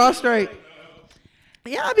couldn't draw straight.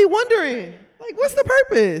 Yeah, I be wondering, like, what's the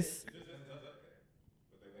purpose?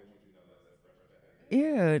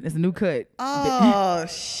 Yeah, it's a new cut. Oh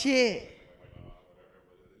shit.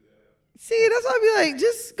 See, that's why I be like,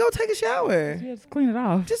 just go take a shower. Yeah, just clean it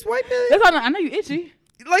off. Just wipe it. That's all I know you itchy.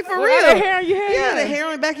 Like for Well, real. the hair on your head. Yeah, the hair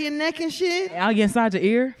on the back of your neck and shit. I'll get inside your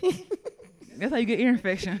ear. That's how you get ear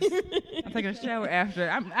infections. I'm taking a shower after.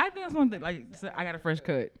 I think that's one thing. Like, so I got a fresh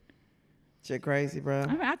cut. Shit crazy, bro.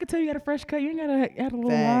 I mean, I could tell you got a fresh cut. You ain't gotta add a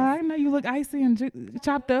little Facts. lie. I know you look icy and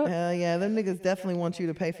chopped up. Hell yeah, them niggas definitely want you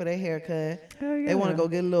to pay for their haircut. Hell yeah. They want to go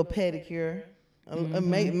get a little pedicure.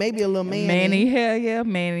 Maybe a little mani. Manny, hell yeah,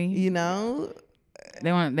 Manny. You know?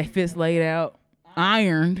 They want their fists laid out,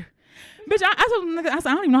 ironed. Bitch, I told them, I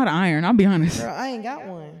said, I don't even know how to iron. I'll be honest. Girl, I ain't got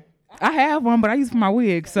one. I have one, but I use it for my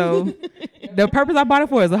wig. So the purpose I bought it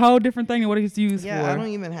for is a whole different thing than what it's used for. Yeah, I don't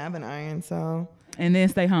even have an iron, so. And then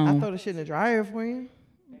stay I home. throw the shit in the dryer for you.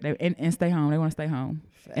 And stay home. They want to stay home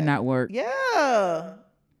and not work. Yeah.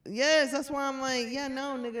 Yes, that's why I'm like, yeah,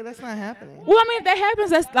 no, nigga, that's not happening. Well, I mean, if that happens,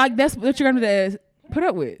 that's what you're gonna put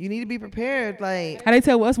up with. You need to be prepared. Like, How they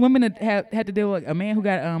tell us women that had to deal with a man who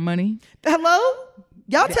got money. hello?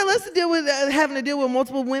 Y'all tell us to deal with having to deal with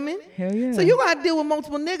multiple women. Hell yeah. So you got to deal with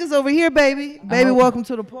multiple niggas over here, baby. Baby, welcome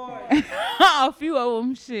to the party. A few of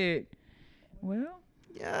them, shit. Well,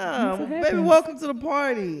 Yeah, what baby, happens. welcome to the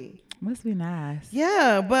party. must be nice.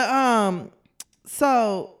 Yeah, but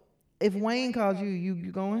so if Wayne called you, you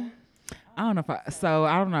going? I don't know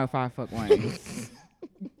if I fuck Wayne.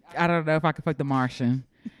 I don't know if I could fuck the Martian.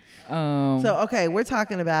 So okay, we're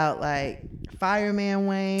talking about like Fireman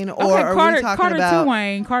Wayne, or okay, are Carter, we talking Carter about 2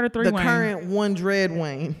 Wayne, Carter 3 the Wayne. current One Dread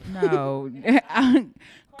Wayne? No.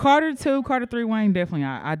 Carter 2, Carter 3 Wayne, definitely.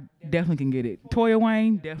 I definitely can get it. Toya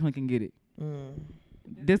Wayne, definitely can get it.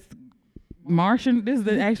 This Martian, this is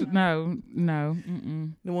the actual, no.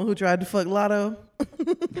 The one who tried to fuck Lotto?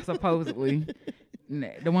 Supposedly.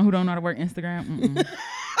 The one who don't know how to work Instagram.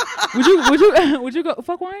 Would you go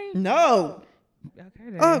fuck Wayne? No. Okay,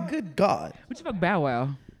 then. Oh, good God. Would you fuck Bow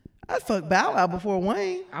Wow? I'd fuck Bow Wow before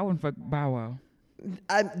Wayne. I wouldn't fuck Bow Wow.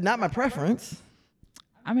 Not my preference.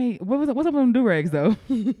 I mean, what's up with them do-rags though?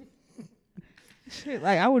 Shit,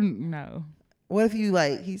 like I wouldn't know. What if you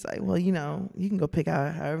like, he's like, well, you know, you can go pick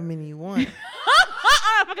out however many you want.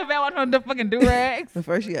 Fucking Bow Wow from the fucking do-rags. But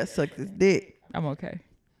first you gotta suck this dick. I'm okay.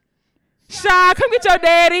 Shy, come get your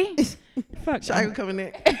daddy. Fuck. Shy coming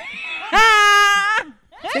in.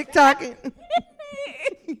 TikToking.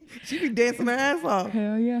 She be dancing her ass off.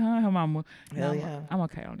 Hell yeah, huh? Her mama. Hell No, yeah. I'm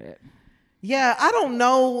okay on that. Yeah, I don't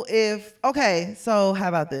know if, okay, so how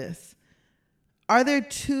about this? Are there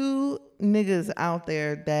two niggas out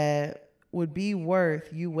there that would be worth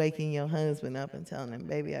you waking your husband up and telling him,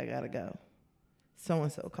 baby, I gotta go?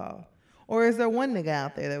 So-and-so called. Or is there one nigga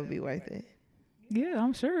out there that would be worth it? Yeah,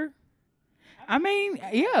 I'm sure. I mean,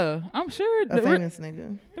 yeah, I'm sure. A famous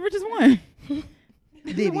nigga. The richest one.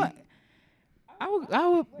 Did he? I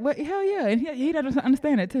would. What, hell yeah, and he doesn't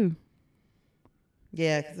understand it too.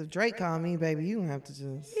 Yeah, because if Drake called me, baby, you don't have to just.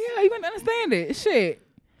 Yeah, you wouldn't understand it. Shit.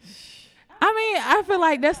 I mean, I feel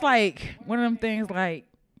like that's like one of them things. Like,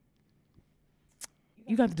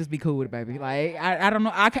 you got to just be cool with it, baby. Like, I don't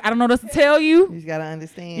know. I don't know what else to tell you. You just gotta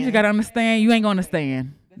understand. You just gotta understand. You ain't gonna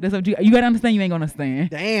understand. That's what you gotta understand. You ain't gonna understand.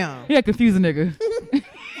 Damn. You gotta confuse a nigga.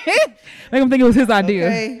 Make him think it was his idea.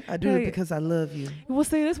 Okay, I do it because I love you. Well,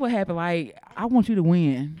 see, this what happened. Like, I want you to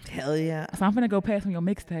win. Hell yeah. So I'm finna go pass on your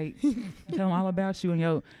mixtape. Tell them all about you and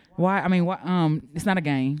your why. I mean, why? It's not a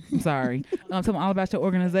game. I'm sorry. Tell them all about your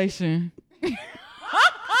organization. No,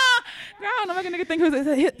 make a nigga think who's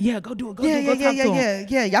it. Yeah, go do it. Go talk to him.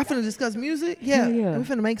 Yeah. Y'all finna discuss music? Yeah. Yeah. We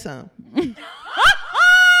finna make some.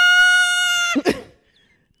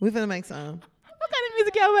 We finna make some. What kind of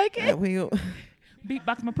music y'all making? Yeah, we.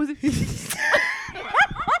 Beatbox my pussy.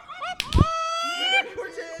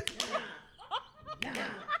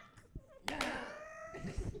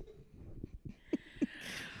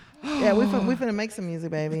 Yeah, we finna make some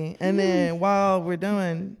music, baby. And then while we're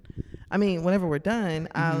doing, whenever we're done,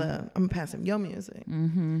 I'm gonna pass him your music.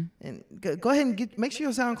 Mm-hmm. And go ahead and make sure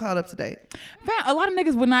your SoundCloud up to date. Man, a lot of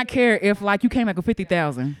niggas would not care if like you came back with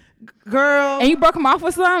 50,000. Girl. And you broke him off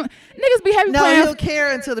with something. Niggas be happy playing. No, he'll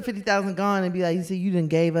care until the 50,000 gone and be like, you see, you done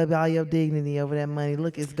gave up all your dignity over that money.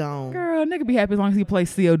 Look, it's gone. Girl, nigga be happy as long as he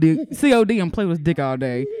plays COD and play with his dick all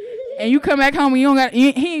day. And you come back home and you don't got, he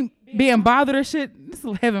ain't being bothered or shit. This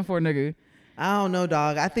is heaven for a nigga. I don't know,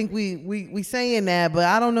 dog. I think we saying that, but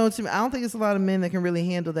I don't know. I don't think it's a lot of men that can really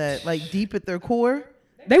handle that, like deep at their core.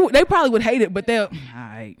 They probably would hate it, but they'll, all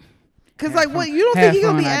right. Cause like, what, you don't think he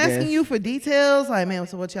gonna be asking you for details? Like, man,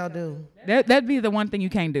 so what y'all do? That'd be the one thing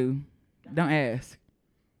you can't do. Don't ask.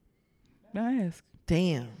 Don't ask.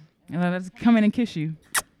 Damn. And let's come in and kiss you.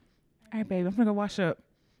 All right, baby, I'm gonna go wash up.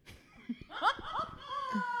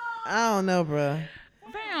 I don't know, bruh.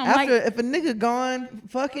 Damn, After if a nigga gone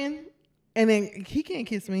fucking and then he can't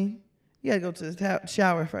kiss me, you gotta go to the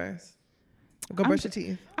shower first. Go brush your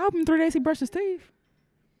teeth. I hope in 3 days he brushed his teeth.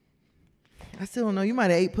 I still don't know. You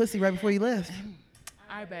might have ate pussy right before you left.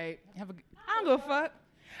 All right, babe. I don't give a fuck.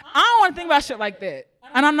 I don't want to think about shit like that.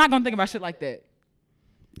 And I'm not going to think about shit like that.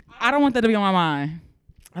 I don't want that to be on my mind.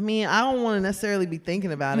 I mean, I don't want to necessarily be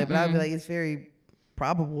thinking about it, but I'd be like, it's very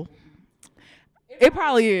probable. It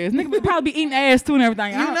probably is. Nigga would probably be eating ass too and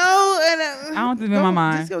everything. I don't think it's in my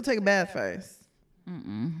mind. Just go take a bath first.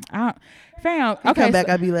 Fam, okay. Come back,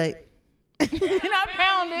 I'd be like. And I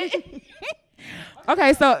found it.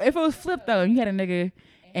 Okay, so if it was flipped though, you had a nigga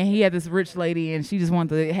and he had this rich lady and she just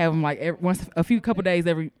wanted to have him like couple days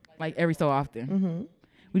every so often. Mm-hmm.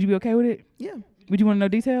 Would you be okay with it? Yeah. Would you want to know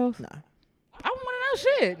details? No. I don't want to know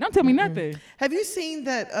shit. Don't tell me nothing. Have you seen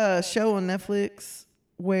that show on Netflix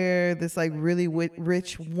where this like really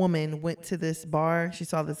rich woman went to this bar? She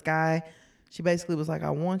saw this guy. She basically was like,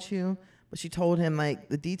 I want you. But she told him like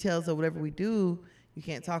the details of whatever we do, you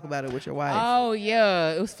can't talk about it with your wife. Oh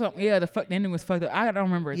yeah, it was the ending was fucked up. I don't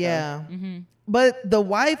remember it. Yeah, but the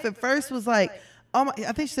wife at first was like, "Oh my!"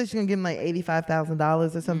 I think she said she's gonna give him like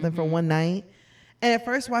 $85,000 or something for one night. And at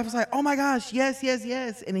first, the wife was like, "Oh my gosh, yes."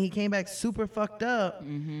 And he came back super fucked up,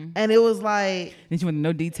 and it was like, did you want to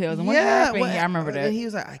know details? And what happened? Yeah, I remember that. And he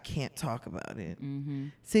was like, "I can't talk about it."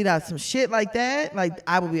 See, that some shit like that. Like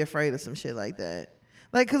I would be afraid of some shit like that.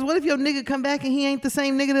 Like, cause what if your nigga come back and he ain't the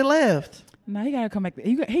same nigga that left? No, he gotta come back.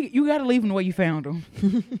 You gotta leave him the way you found him.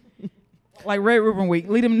 Like Red Ribbon Week,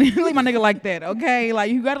 leave my nigga like that, okay?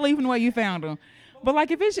 Like you gotta leave him the way you found him. But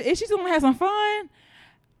like if she's gonna have some fun,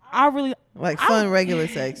 I really like regular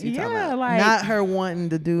sex. You talking about like not her wanting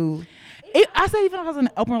to do. I say even if I was in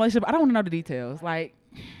an open relationship, I don't want to know the details. Like,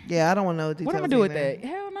 yeah, I don't want to know the details. What am I gonna do with that?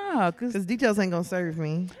 Hell no, because details ain't gonna serve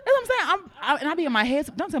me. That's what I'm saying. And I be in my head.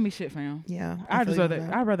 So don't tell me shit, fam. Yeah, I'd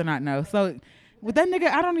rather not know. So. With that nigga,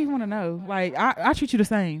 I don't even want to know. Like, I treat you the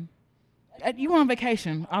same. You on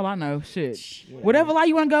vacation, all I know. Shit. Whatever lie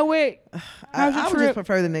you want to go with. How's your I would trip? just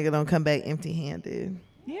prefer the nigga don't come back empty-handed.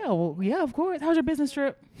 Yeah, well, yeah, of course. How's your business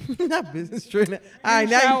trip? Not business trip. All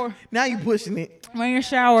right, now you pushing it. When in your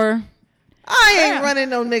shower. I ain't running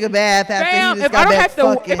no nigga bath after he just got back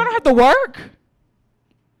fucking. If I don't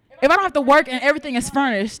have to work, and everything is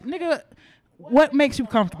furnished, nigga, what makes you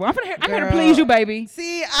comfortable? I'm gonna please you, baby.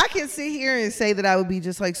 See, I can sit here and say that I would be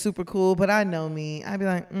just like super cool, but I know me. I'd be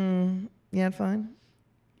like, you had fun?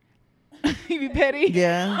 You be petty?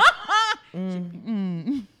 Yeah.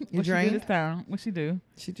 You drained? She do this time? What she do?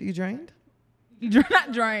 You drained? You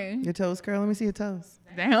not drained. Your toes curl? Let me see your toes.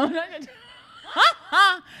 Damn.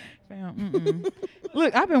 Fam,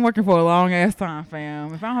 look, I've been working for a long ass time,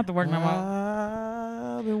 fam. If I don't have to work no more.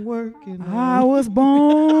 I've been working. I was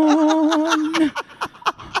born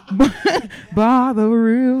by the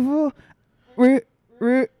river.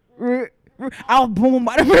 I was born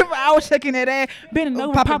by the river. I was shaking that ass. Bending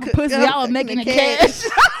over, popping pussy. I was making the cash.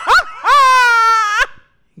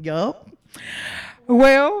 Yup.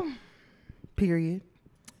 Well. Period.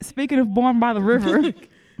 Speaking of born by the river.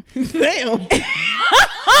 Damn.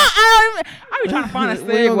 I be trying to find a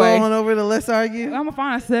segue. We're going over to Let's Argue. I'm gonna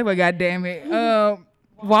find a segue. God damn it.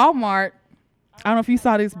 Walmart. I don't know if you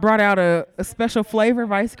saw this. Brought out a special flavor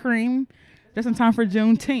of ice cream just in time for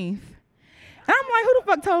Juneteenth. And I'm like, who the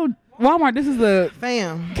fuck told Walmart this is the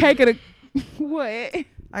cake of the what?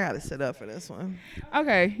 I gotta sit up for this one.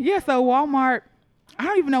 Okay, yeah. So Walmart. I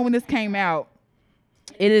don't even know when this came out.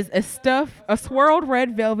 It is a swirled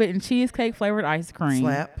red velvet and cheesecake flavored ice cream.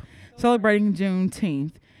 Slap. Celebrating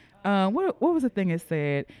Juneteenth. What was the thing it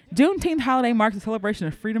said? Juneteenth holiday marks a celebration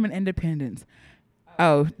of freedom and independence.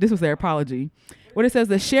 Oh, this was their apology. What it says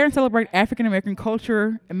is share and celebrate African American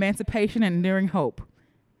culture, emancipation, and enduring hope.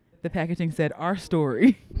 The packaging said, our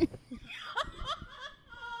story.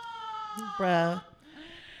 Bruh.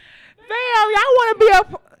 Fam, y'all want to be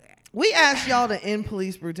up. We asked y'all to end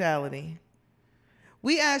police brutality.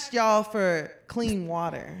 We asked y'all for clean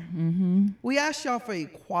water. Mm-hmm. We asked y'all for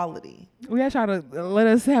equality. We asked y'all to let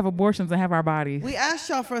us have abortions and have our bodies. We asked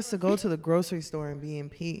y'all for us to go to the grocery store and be in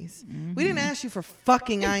peace. Mm-hmm. We didn't ask you for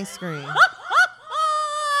fucking ice cream.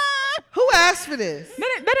 Who asked for this?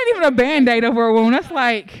 That ain't even a Band-Aid over a wound. That's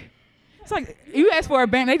like, it's like you asked for a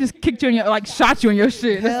Band, they just kicked you in your, like shot you in your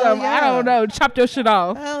shit. Hell yeah. I don't know, chopped your shit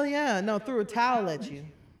off. Hell yeah. No, threw a towel at you.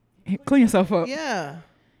 Clean yourself up. Yeah.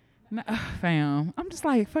 No, fam, I'm just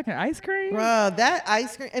like fucking ice cream. Bruh, that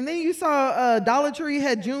ice cream. And then you saw Dollar Tree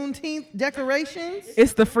had Juneteenth decorations.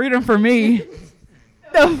 It's the freedom for me.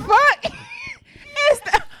 The fuck?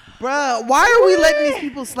 Bruh, why are we letting these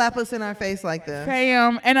people slap us in our face like this?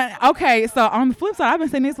 Fam, and okay, so on the flip side, I've been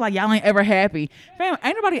saying this like y'all ain't ever happy. Fam,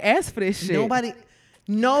 ain't nobody asked for this shit.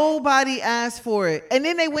 Nobody asked for it. And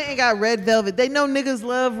then they went and got red velvet. They know niggas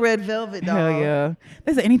love red velvet, dog. Hell yeah.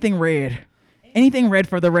 They said anything red. Anything red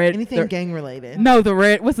for the red. Anything gang related. No, the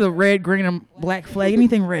red. What's the red, green, and black flag?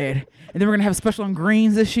 Anything red. And then we're going to have a special on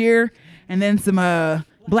greens this year. And then some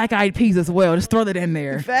black eyed peas as well. Just throw that in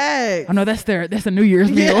there. Facts. Oh, no, that's a New Year's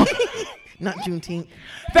meal. Not Juneteenth.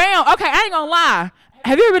 Fam, okay, I ain't going to lie.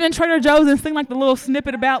 Have you ever been in Trader Joe's and seen like the little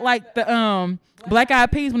snippet about like the black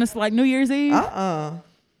eyed peas when it's like New Year's Eve?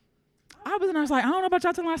 I was like, I don't know about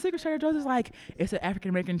y'all telling my secret. Trader Joe's is like, it's an African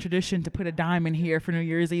American tradition to put a dime in here for New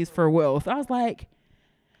Year's Eve for wealth. I was like,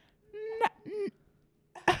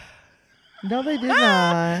 no, they did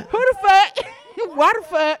not. Who the fuck? Why the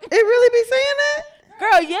fuck? It really be saying that?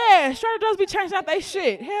 Girl, yeah. Trader Joe's be changing out they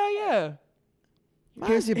shit. Hell yeah.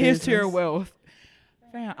 Here's to your wealth.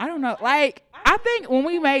 Fam, I don't know. Like, I think when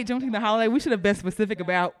we made Juneteenth the holiday, we should have been specific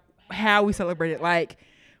about how we celebrate it. Like,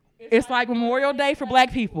 it's like Memorial Day for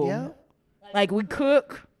black people. Yep. Like, we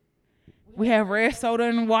cook. We have red soda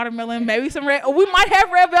and watermelon. Maybe some red. We might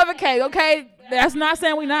have red velvet cake, okay? That's not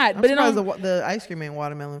saying we not. I'm surprised the ice cream ain't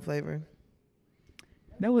watermelon flavored.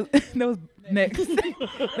 That was next.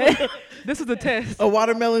 This was a test. A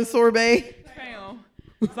watermelon sorbet. Fam.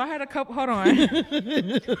 So I had a couple. Hold on.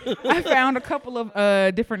 I found a couple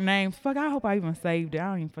of different names. Fuck, I hope I even saved it. I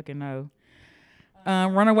don't even fucking know.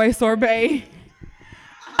 Runaway sorbet.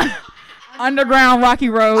 Underground Rocky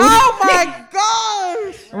Road. Oh my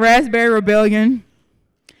gosh! Raspberry Rebellion.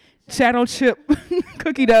 Chattel Chip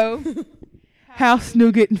Cookie Dough. House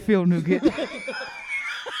Nougat and Field Nougat.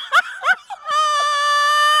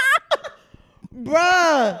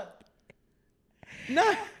 Bruh.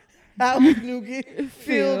 No. House Nougat.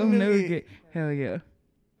 Field Nougat. Hell yeah.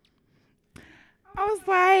 I was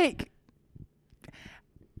like,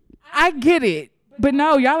 I get it. But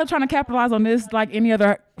no, y'all are trying to capitalize on this like any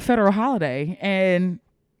other federal holiday, and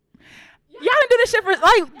y'all didn't do this shit for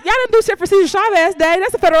y'all didn't do shit for Cesar Chavez Day.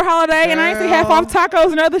 That's a federal holiday, Girl. And I ain't see half off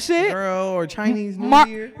tacos and other shit. Girl, or Chinese New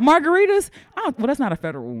Year. Margaritas. Well, that's not a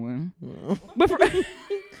federal one. No. But I'm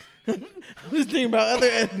just thinking about other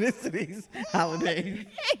ethnicities holidays.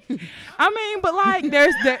 I mean, but like,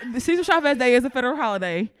 there's the Cesar Chavez Day is a federal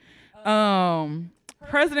holiday.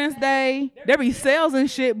 President's Day, there be sales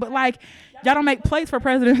and shit, but like. Y'all don't make plates for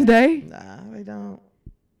President's Day? Nah, they don't.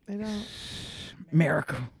 They don't.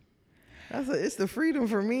 Miracle. It's the freedom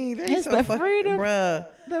for me. It's the freedom, bruh.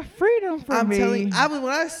 The freedom for me. I'm telling you,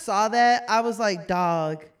 when I saw that, I was like,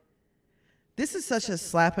 dog, this is such a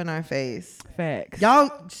slap in our face. Facts. Y'all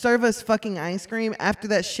serve us fucking ice cream after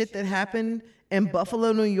that shit that happened in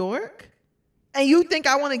Buffalo, New York? And you think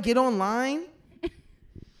I want to get online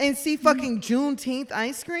and see fucking Juneteenth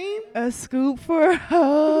ice cream? A scoop for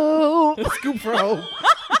hope. A scoop for hope.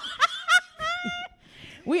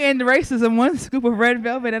 We end racism one scoop of red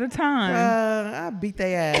velvet at a time. I beat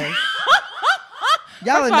their ass.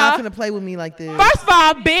 Y'all are not gonna play with me like this. First of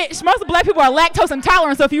all, bitch, most of black people are lactose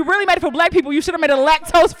intolerant. So if you really made it for black people, you should have made a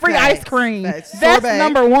lactose-free ice cream. That's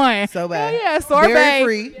number one. So bad. Yeah,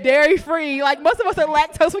 sorbet. Dairy free. Like most of us are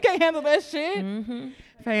lactose. We can't handle that shit. Mm-hmm.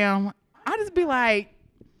 Fam, I just be like,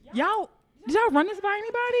 did y'all run this by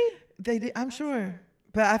anybody? They did, I'm sure.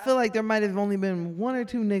 But I feel like there might have only been 1 or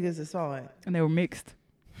 2 niggas that saw it. And they were mixed.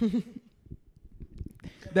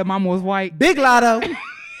 That mama was white. Big Lotto.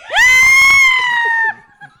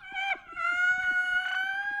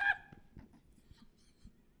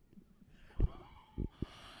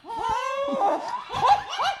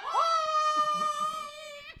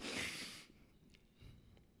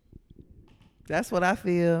 That's what I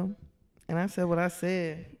feel. And I said what I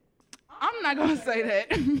said. I'm not going to say that.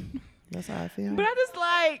 That's how I feel. But I just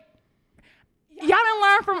like, y'all didn't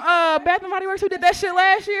learn from Bath and Body Works who did that shit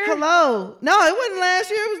last year? Hello. No, it wasn't last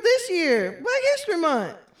year. It was this year. Black History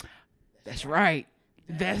Month. That's right.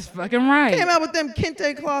 That's fucking right. Came out with them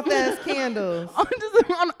kente cloth ass candles.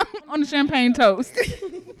 on the champagne toast.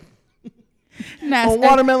 On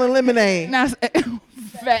watermelon lemonade. Now,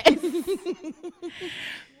 facts.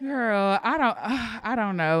 Girl, I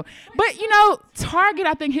don't know. But, you know, Target,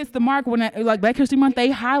 I think, hits the mark when, like, Black History Month, they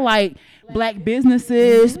highlight black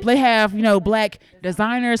businesses. Mm-hmm. They have, you know, black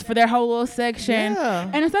designers for their whole little section. Yeah.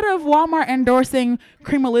 And instead of Walmart endorsing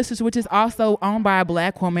Creamalicious, which is also owned by a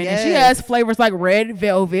black woman, yes. And she has flavors like red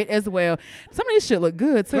velvet as well. Some of these shit look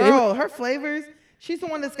good, too. Girl, her flavors, she's the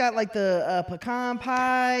one that's got, like, the pecan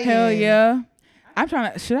pie. Hell yeah. I'm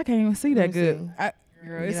trying to, shit, I can't even see that good.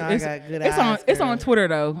 Girl, it's on Twitter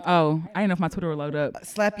though. Oh, I didn't know if my Twitter would load up.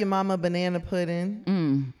 Slap Your Mama banana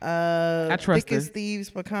pudding. I trust Thick as Thieves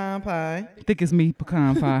pecan pie. Thick as me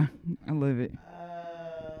pecan pie. I love it.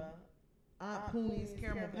 Aunt Pony's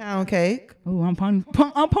caramel pound cake. Oh, Aunt Pony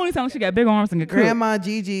sounds like she got big arms and can cook. Grandma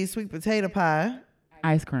Gigi's sweet potato pie.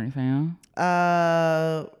 Ice cream, fam.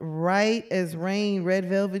 Right as Rain red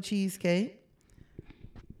velvet cheesecake.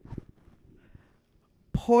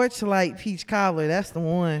 Porch Light peach cobbler, that's the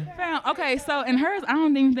one. Okay, so in hers,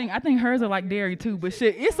 I think hers are like dairy too, but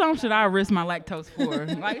shit, it's some shit I risk my lactose for.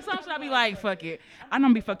 Like, it's some shit I be like, fuck it. I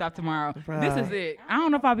don't be fucked off tomorrow. Bruh. This is it. I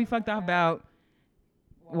don't know if I'll be fucked off about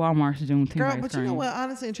Walmart's Juneteenth Girl, ice but cream. You know what?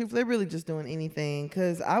 Honestly and truthfully, they're really just doing anything.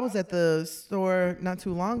 Because I was at the store not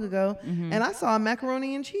too long ago, and I saw a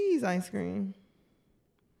macaroni and cheese ice cream.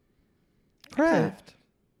 Kraft.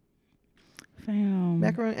 Fam.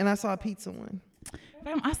 Macaroni, and I saw a pizza one.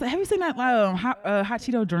 I said, have you seen that hot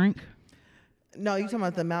Cheeto drink? No, you talking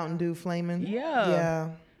about the Mountain Dew Flamin'? Yeah.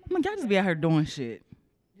 I'm like, y'all just be out here doing shit.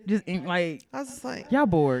 Just like, I was just like, y'all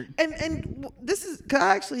bored. And this is, cause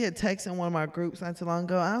I actually had text in one of my groups not too long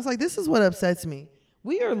ago, and I was like, this is what upsets me.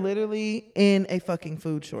 We are literally in a fucking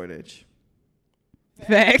food shortage.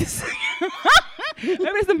 Facts. Maybe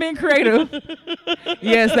it's them being creative.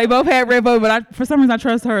 Yes, they both had red velvet, but for some reason I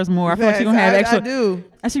trust hers more. I feel like she's gonna have extra. I do.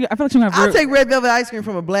 I feel like she's gonna have. I'll take red velvet ice cream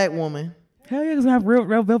from a black woman. Hell yeah, it's gonna have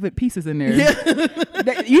real velvet pieces in there.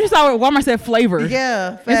 Yeah. You just saw what Walmart said flavored.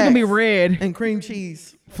 Yeah, facts. It's gonna be red and cream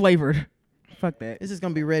cheese flavored. Fuck that. It's just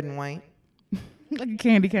gonna be red and white. Like a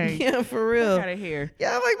candy cane. Yeah, for real. Out of here. Yeah,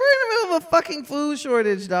 I'm like, we're in the middle of a fucking food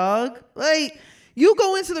shortage, dog. Like, you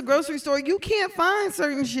go into the grocery store, you can't find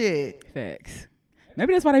certain shit. Facts.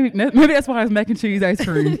 Maybe that's why it's mac and cheese ice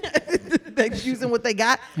cream. They're using what they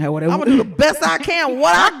got. Yeah, I'm gonna do the best I can.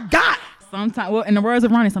 What I got. Sometimes, well, in the words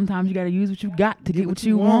of Ronnie, sometimes you gotta use what you got to get what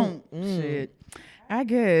you want. Shit. I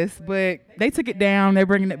guess, but they took it down. They're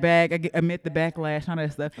bringing it back. I admit the backlash, all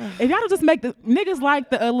that stuff. If y'all don't just make the niggas like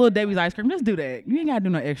the Little Debbie's ice cream, just do that. You ain't gotta do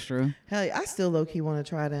no extra. Hell yeah, I still low key want to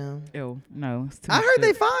try them. Ew, no. It's too I heard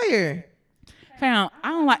they fire. Fam, I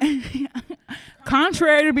don't like.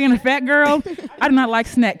 Contrary to being a fat girl, I do not like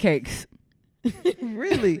snack cakes.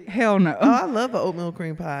 Really? Hell no. Oh, I love an oatmeal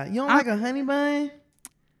cream pie. You don't like a honey bun?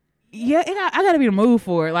 Yeah, I gotta be the mood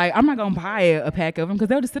for it. Like, I'm not gonna buy a pack of them because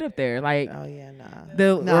they'll just sit up there. Like, oh yeah, nah.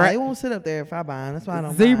 They won't sit up there if I buy them. That's why I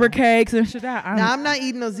don't. Zebra cakes and shit. I'm not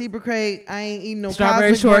eating no zebra cake. I ain't eating no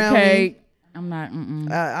strawberry shortcake. I'm not.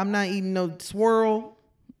 I'm not eating no swirl.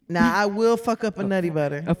 Now, I will fuck up a nutty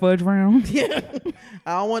butter. A fudge round? Yeah.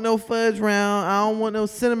 I don't want no fudge round. I don't want no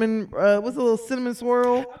cinnamon. What's a little cinnamon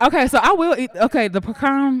swirl? Okay, so I will eat. Okay, the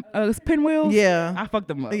pecan pinwheels? Yeah. I fucked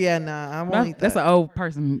them up. Yeah, nah, I won't eat that. That's an old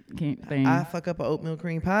person thing. I fuck up an oatmeal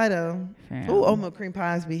cream pie, though. Ooh, oatmeal cream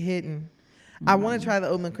pies be hitting. I want to try the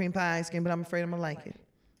oatmeal cream pie ice cream, but I'm afraid I'm going to like it.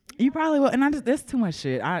 You probably will, and there's too much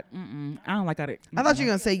shit. I don't like it. I thought you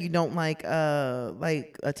were gonna say you don't like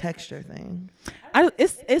a texture thing.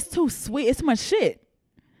 It's too sweet. It's too much shit.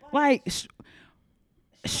 Like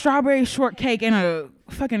strawberry shortcake and a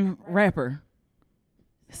fucking wrapper.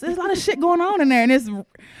 There's a lot of shit going on in there, and it's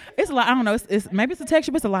a lot. I don't know. It's maybe it's a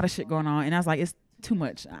texture, but it's a lot of shit going on. And I was like, it's too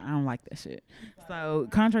much. I don't like that shit. So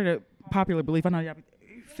contrary to popular belief, I know y'all be,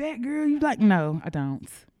 fat girl. You like? No, I don't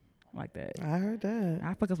like that. I heard that.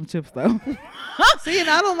 I fuck up some chips though. See, and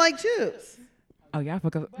I don't like chips. Oh yeah, I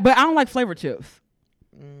fuck up, but I don't like flavored chips.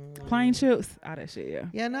 Plain chips, all that shit. Yeah.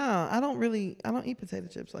 Yeah, no, I don't eat potato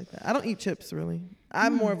chips like that. I don't eat chips really.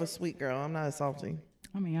 I'm more of a sweet girl. I'm not as salty.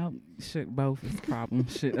 I mean, y'all shit both is the problem.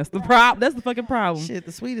 Shit, that's the problem. That's the fucking problem. Shit,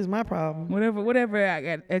 the sweet is my problem. Whatever I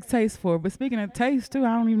got a taste for. But speaking of taste too,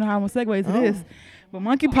 I don't even know how I'm gonna segue to this. But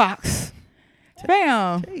monkeypox,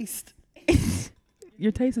 fam. Taste.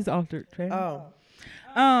 Your taste is altered, fam. Oh.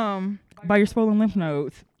 By your swollen lymph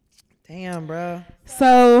nodes. Damn, bro.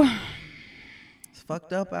 So. It's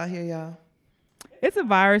fucked up out here, y'all. It's a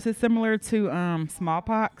virus. It's similar to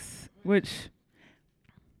smallpox, which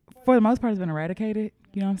for the most part has been eradicated.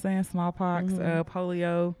 You know what I'm saying? Smallpox,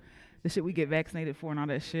 polio, the shit we get vaccinated for and all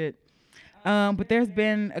that shit. But there's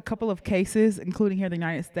been a couple of cases, including here in the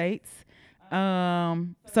United States. So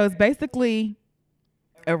it's basically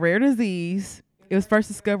a rare disease. It was first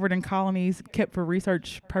discovered in colonies kept for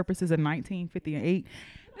research purposes in 1958.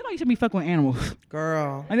 They like you should be fucking with animals.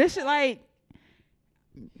 Girl. And this shit like,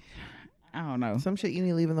 I don't know. Some shit you need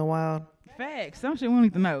to leave in the wild. Facts. Some shit we don't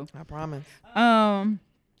need to know. I promise.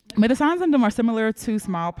 But the signs and symptoms are similar to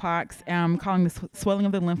smallpox, calling the swelling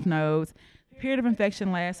of the lymph nodes. The period of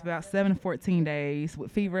infection lasts about 7 to 14 days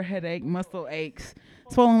with fever, headache, muscle aches,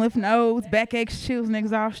 swollen lymph nodes, backaches, chills, and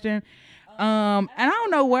exhaustion. And I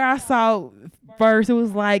don't know where I saw first. It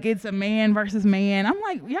was like it's a man versus man. I'm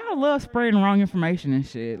like, y'all love spreading wrong information and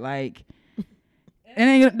shit. Like,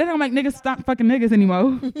 and they don't make niggas stop fucking niggas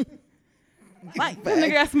anymore. Like, this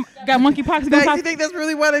nigga got monkeypox. Do you think that's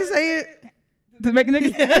really why they say it? To make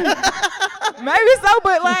niggas maybe so,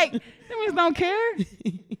 but like niggas don't care.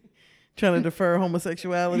 Trying to defer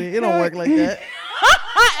homosexuality. It don't work like that.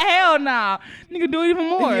 Hell nah. Nigga do it even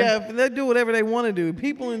more. Yeah, they do whatever they want to do.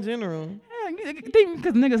 People in general. Think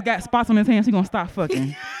because niggas got spots on his hands, he gonna stop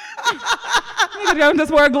fucking. Niggas gonna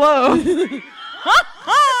just wear gloves. Put your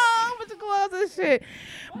gloves and shit.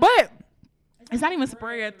 But it's not even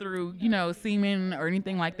spread through, semen or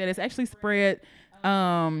anything like that. It's actually spread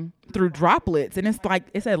through droplets, and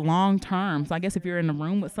it's at long term. So I guess if you're in the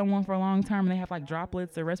room with someone for a long term and they have like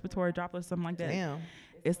droplets or respiratory droplets, something like that. Damn.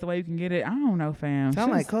 It's the way you can get it. I don't know, fam.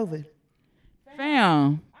 Sound like COVID.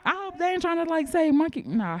 Fam. I hope they ain't trying to like say monkey.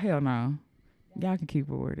 Nah, hell no. Y'all can keep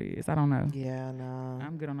it where it is. I don't know. Yeah, no.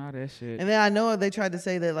 I'm good on all that shit. And then I know they tried to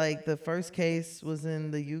say that like the first case was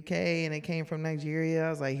in the UK and it came from Nigeria. I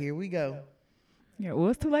was like, here we go. Yeah, well,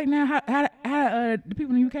 it's too late now. How the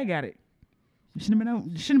people in the UK got it? You shouldn't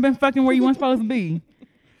have been fucking where you weren't supposed to be.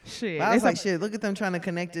 Shit. I was like, shit, look at them trying to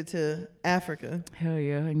connect it to Africa. Hell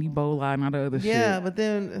yeah, and Ebola and all the other shit. Yeah, but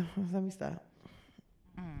then, let me stop.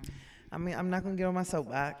 I mean, I'm not going to get on my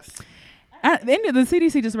soapbox. At the end of the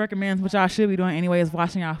CDC just recommends what y'all should be doing anyway is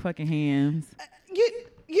washing y'all fucking hands.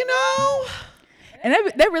 You know. And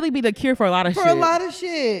that really be the cure for a lot of shit. For a lot of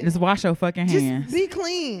shit. Just wash your fucking hands. Just be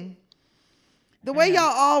clean. The way y'all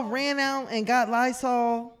all ran out and got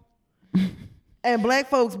Lysol, and black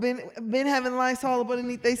folks been having Lysol up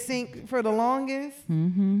underneath their sink for the longest.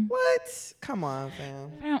 Mm-hmm. What? Come on,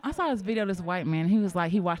 fam. Fam, I saw this video of this white man. He was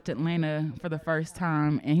like, he watched Atlanta for the first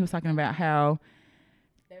time, and he was talking about how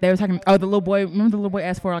they were talking. Oh, the little boy. Remember the little boy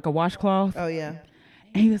asked for like a washcloth? Oh yeah.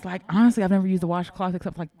 And he was like, honestly, I've never used a washcloth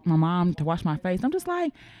except for, like my mom to wash my face. I'm just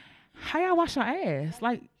like, how y'all wash your ass?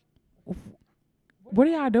 Like, what are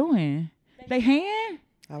y'all doing? They hand?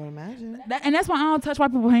 I would imagine. And that's why I don't touch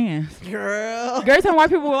white people's hands. Girl. Every time white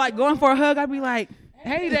people were like going for a hug, I'd be like,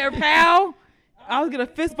 hey there, pal. I always get a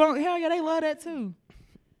fist bump. Hell yeah, they love that too.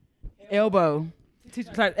 Elbow.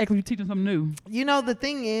 Actually teaching something new. You know, the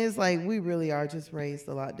thing is, like, we really are just raised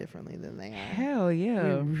a lot differently than they are. Hell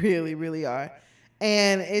yeah. We really, really are.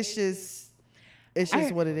 And it's just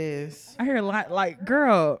what it is. I hear a lot like,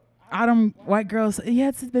 girl, all them white girls, yeah,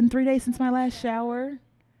 it's been 3 days since my last shower.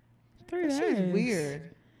 3 days. That shit's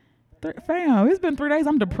weird. Fam, it's been 3 days.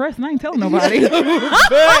 I'm depressed and I ain't telling nobody.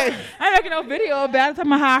 I ain't making no video about it.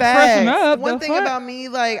 Talking about how I freshen up. One thing about me,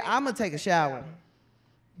 like, I'm going to take a shower.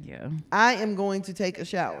 Yeah. I am going to take a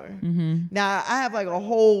shower. Now, I have like a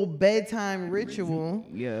whole bedtime ritual.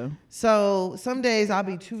 Yeah. So some days I'll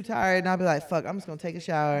be too tired and I'll be like, fuck, I'm just going to take a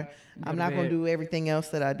shower. I'm not going to do everything else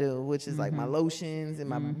that I do, which is like my lotions and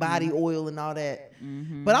my body oil and all that.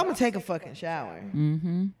 But I'm going to take a fucking shower.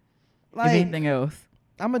 Like, anything else.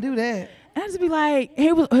 I'm going to do that. And I just be like,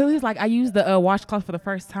 he was like, I used the washcloth for the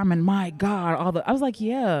first time, and my God, I was like,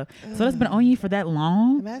 yeah. So that's been on you for that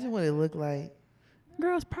long? Imagine what it looked like.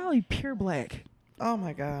 Girl, it's probably pure black. Oh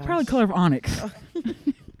my God. Probably color of onyx.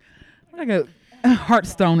 Like a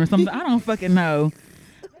heartstone or something. I don't fucking know.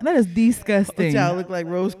 That is disgusting. What y'all look like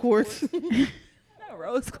rose quartz? No,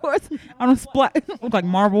 rose quartz. I don't look like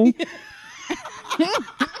marble.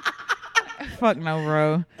 Fuck no,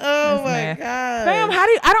 bro. Oh That's my mad. God. Fam,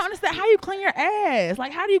 I don't understand how you clean your ass.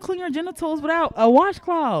 Like, how do you clean your genitals without a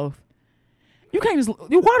washcloth? You can't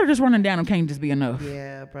your water just running down them can't just be enough.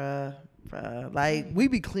 Yeah, bruh. Like, we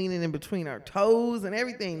be cleaning in between our toes and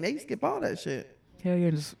everything. They skip all that shit. Hell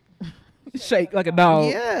yeah, just shake like a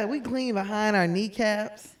dog. Yeah, we clean behind our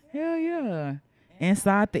kneecaps. Hell yeah.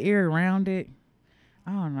 Inside the ear, around it.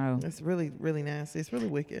 I don't know. It's really, really nasty. It's really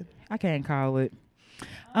wicked. I can't call it.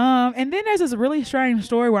 And then there's this really strange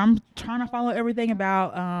story where I'm trying to follow everything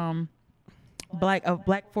about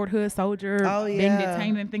Black Fort Hood soldier being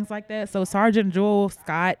detained and things like that. So Sergeant Jewel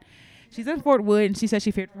Scott, she's in Fort Wood, and she said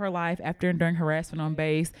she feared for her life after enduring harassment on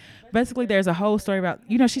base. Basically, there's a whole story about,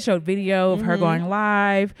 she showed video of her going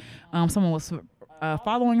live. Someone was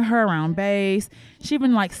following her around base. She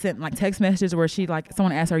even sent text messages where she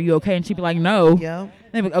someone asked her, "Are you okay?" And she'd be like, "No." Yeah.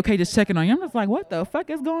 They be like, "Okay, just checking on you." I'm just like, what the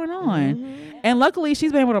fuck is going on? And luckily,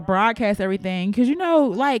 she's been able to broadcast everything because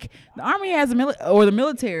the Army has the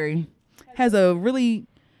military has a really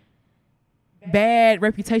bad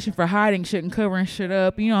reputation for hiding shit and covering shit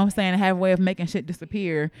up. You know what I'm saying? And have a way of making shit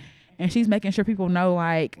disappear. And she's making sure people know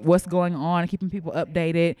what's going on and keeping people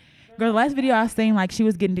updated. Girl, the last video I seen, she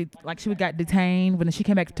was she got detained when she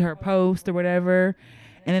came back to her post or whatever.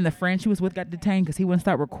 And then the friend she was with got detained because he wouldn't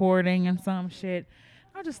stop recording and some shit.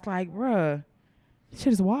 I was just like, bruh,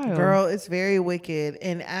 shit is wild. Girl, it's very wicked.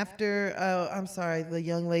 And after, I'm sorry, the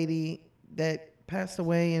young lady that passed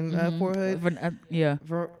away in Fort Hood.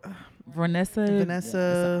 Vanessa.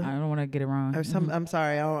 I don't want to get it wrong. Or some. I'm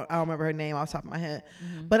sorry. I don't remember her name off the top of my head.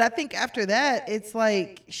 But I think after that, it's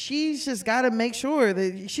she's just got to make sure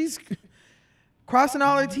that she's crossing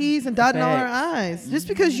all her T's and dotting all her I's. Just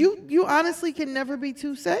because you honestly can never be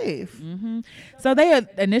too safe. So they had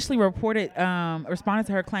initially responded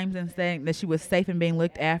to her claims and saying that she was safe and being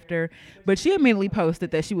looked after. But she immediately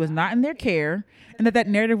posted that she was not in their care and that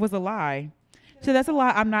narrative was a lie. So that's a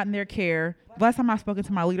lie. I'm not in their care. The last time I spoke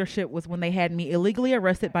to my leadership was when they had me illegally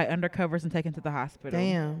arrested by undercovers and taken to the hospital.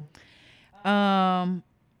 Damn.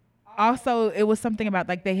 Also, it was something about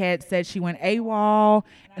they had said she went AWOL,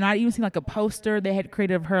 and I even seen a poster they had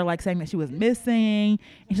created of her saying that she was missing. And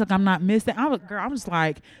she's like, "I'm not missing." I'm just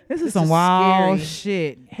like, this is some wild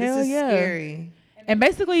shit. Hell this is yeah. Scary. And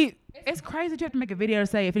basically, it's crazy that you have to make a video to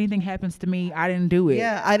say if anything happens to me, I didn't do it.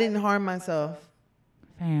 Yeah, I didn't harm myself.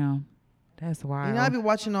 Damn. That's wild. I be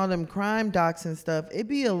watching all them crime docs and stuff. It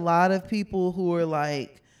be a lot of people who are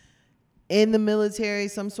in the military,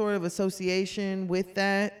 some sort of association with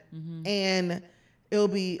that. And it'll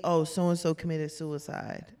be, so-and-so committed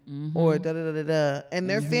suicide or da-da-da-da-da. And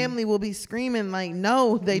their family will be screaming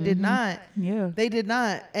no, they did not. Yeah. They did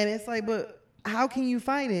not. And it's but how can you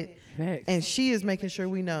fight it? Facts. And she is making sure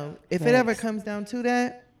we know. If it ever comes down to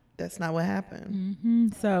that, that's not what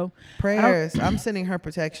happened. So prayers. I'm sending her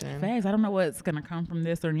protection. Facts. I don't know what's gonna come from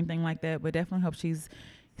this or anything like that, but definitely hope she's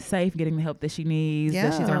safe, getting the help that she needs.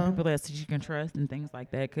 That she's around people that she can trust and things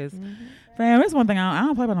like that. Cause, fam, it's one thing I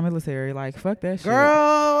don't play about the military. Fuck that shit.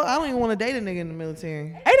 Girl, I don't even want to date a nigga in the military.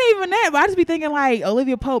 Ain't even that, but I just be thinking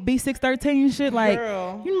Olivia Pope, B613 and shit.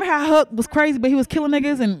 Girl. You remember how Huck was crazy, but he was killing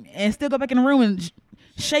niggas and still go back in the room and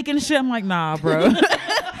shaking shit. I'm like, nah, bro.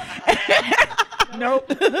 Nope.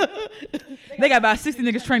 They got about 60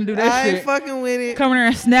 niggas trying to do that shit. I ain't fucking with it. Come in there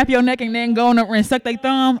and snap your neck and then go in there and suck their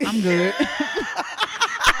thumb. I'm good.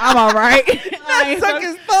 I'm all right. Suck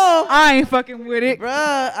his thumb. I ain't fucking with it.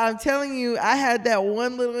 Bruh, I'm telling you, I had that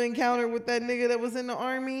one little encounter with that nigga that was in the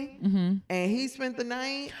Army. And he spent the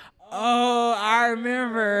night. Oh, I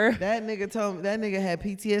remember. That nigga told me, that nigga had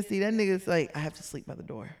PTSD. That nigga's I have to sleep by the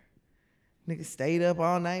door. Nigga stayed up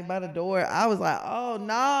all night by the door. I was like, oh,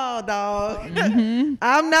 no, dog.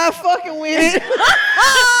 I'm not fucking with it.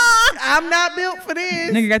 I'm not built for this.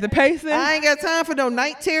 Nigga got the pacing. I ain't got time for no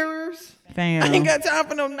night terrors. Damn. I ain't got time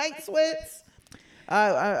for no night sweats.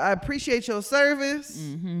 I appreciate your service.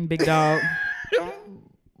 Big dog.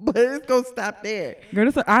 But it's gonna stop there.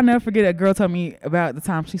 Girl, I'll never forget a girl told me about the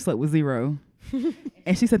time she slept with Zero.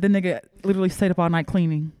 And she said the nigga literally stayed up all night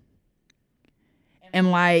cleaning.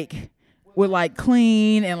 And like would like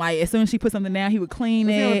clean and like as soon as she put something down, he would clean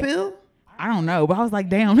Was it. he on a pill? I don't know, but I was like,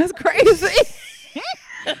 damn, that's crazy.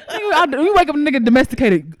 We wake up, nigga,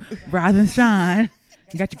 domesticated, rise and shine.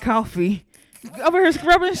 You got your coffee. Over here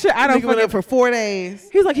scrubbing shit. I don't went up for 4 days.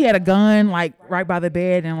 He was like he had a gun like right by the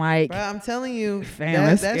bed and like. Bro, I'm telling you,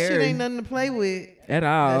 fam, that shit ain't nothing to play with. At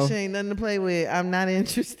all. That shit ain't nothing to play with. I'm not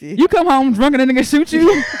interested. You come home drunk and the nigga shoot you.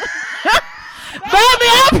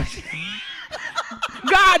 Baby,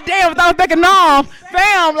 God damn, without backing off.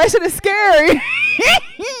 Fam, that shit is scary.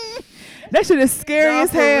 That shit is scary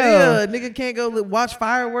as hell. Real. Nigga can't go watch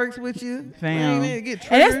fireworks with you. Fam. Get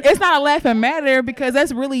and it's not a laughing matter because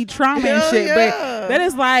that's really trauma and shit. Yeah. But that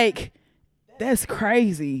is like, that's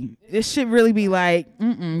crazy. This shit really be like,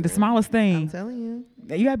 the smallest thing. I'm telling you.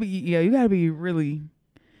 You gotta be really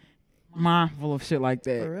mindful of shit like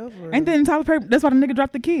that. For real. And then Tyler Perry, that's why the nigga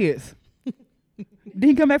dropped the kids. Did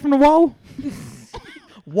he come back from the wall?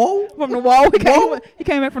 Whoa. From the wall. He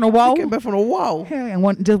came back from the wall. He came back from the wall. Hell,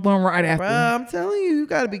 and just one right after. Bruh, I'm telling you, you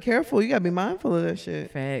gotta be careful. You gotta be mindful of that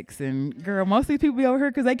shit. Facts. And girl, most of these people be over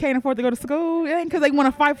here because they can't afford to go to school. It ain't because they want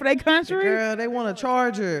to fight for their country. Girl, they want a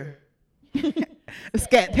Charger. A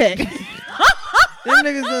Scat Pack. Them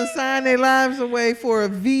niggas done sign their lives away for a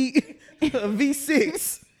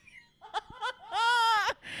V6.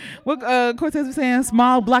 What Cortez was saying,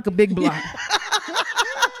 small block, a big block.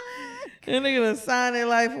 Them niggas done sign their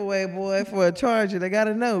life away, boy, for a Charger. They got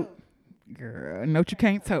a note. Girl, a note you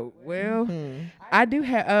can't tote. Well, I do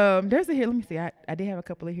have, there's a here, let me see. I did have a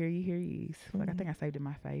couple of hear yous. Like, I think I saved in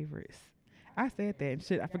my favorites. I said that and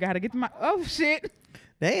shit. I forgot how to get to my, oh shit.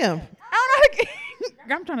 Damn. I don't know how to get,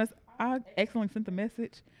 I'm trying to, I accidentally sent the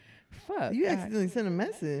message. Fuck. You accidentally sent a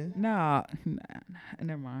message? Nah,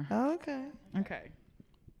 never mind. Oh, okay. Okay.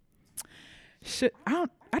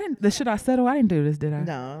 The shit I settled, I didn't do this, did I?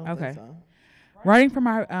 No. I don't okay. think so. Writing from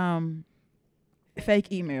my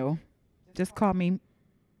fake email. Just call me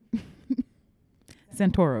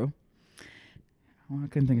Santoro. Oh, I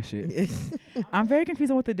couldn't think of shit. I'm very confused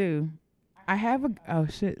on what to do. I have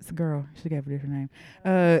it's a girl. She gave a different name.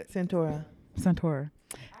 Santora.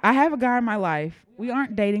 I have a guy in my life. We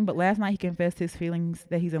aren't dating, but last night he confessed his feelings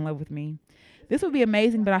that he's in love with me. This would be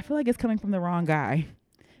amazing, but I feel like it's coming from the wrong guy.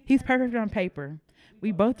 He's perfect on paper.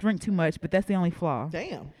 We both drink too much, but that's the only flaw.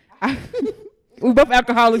 Damn. We're both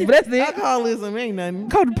alcoholics, but that's it. Alcoholism ain't nothing.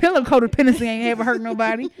 Codependency ain't ever hurt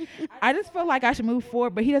nobody. I just feel like I should move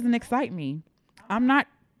forward, but he doesn't excite me. I'm not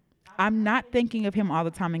thinking of him all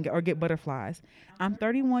the time or get butterflies. I'm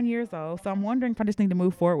 31 years old, so I'm wondering if I just need to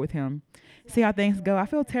move forward with him. See how things go. I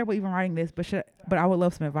feel terrible even writing this, but I would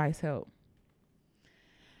love some advice, help.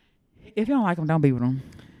 If you don't like him, don't be with him.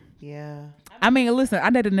 Yeah. I mean, listen, I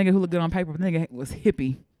dated a nigga who looked good on paper, but the nigga was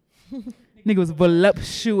hippie. Nigga was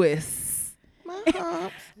voluptuous.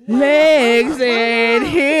 Legs and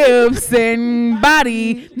hips and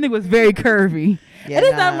body. Nigga was very curvy. Yeah, and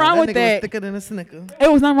there's nothing wrong with that. Was thicker than a Snicker.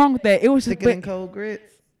 It was nothing wrong with that. It was just thicker than cold grits.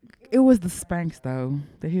 It was the Spanx though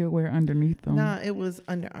that he would wear underneath them. Nah, it was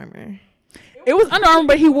Under Armour. It was Under Armour,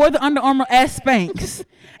 but he wore the Under Armour as Spanx,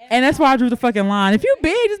 and that's why I drew the fucking line. If you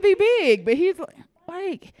big, just be big. But he's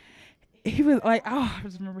like he was like, oh, I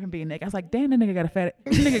just remember him being naked. I was like, damn, that nigga got a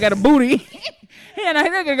nigga got a booty. Yeah, that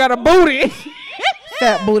nigga got a booty.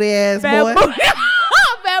 Fat booty ass boy. Booty.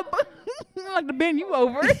 Fat booty. Like to bend you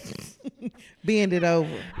over. Bend it over.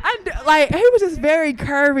 He was just very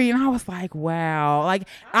curvy, and I was like, wow.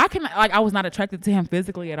 I was not attracted to him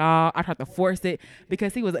physically at all. I tried to force it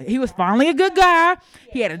because he was finally a good guy.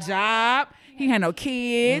 He had a job. He had no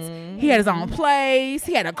kids. He had his own place.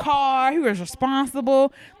 He had a car. He was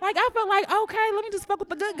responsible. Like, I felt like, okay, let me just fuck with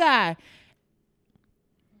the good guy.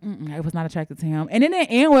 I was not attracted to him. And it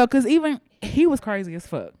didn't end well because even he was crazy as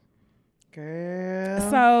fuck.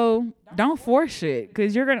 Girl. So don't force shit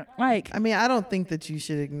because you're going to, like. I mean, I don't think that you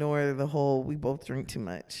should ignore the whole we both drink too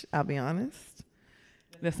much. I'll be honest.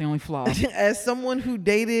 That's the only flaw. As someone who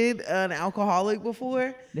dated an alcoholic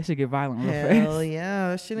before. That should get violent real fast. Hell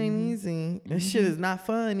yeah. That shit ain't easy. That shit is not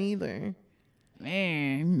fun either.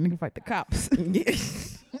 Man, nigga fight the cops.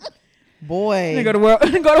 Boy. Nigga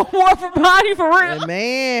go to war for body for real.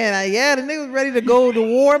 Man, the nigga was ready to go to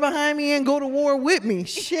war behind me and go to war with me.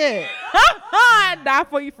 Shit. I'd die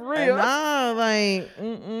for you for real. Nah, like,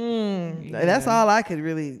 yeah. That's all I could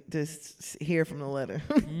really just hear from the letter.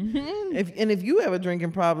 If you have a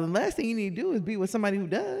drinking problem, last thing you need to do is be with somebody who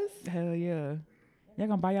does. Hell yeah. Y'all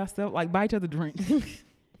gonna buy yourself, buy each other drinks.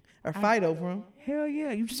 Or fight over them. Hell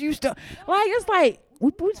yeah. You just used to, it's like,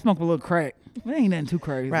 we smoke a little crack. It ain't nothing too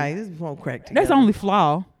crazy. Right, this is smoke crack together. That's the only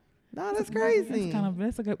flaw. No, that's crazy.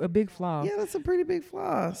 That's like a big flaw. Yeah, that's a pretty big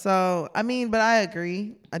flaw. So, I mean, but I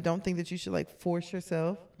agree. I don't think that you should like force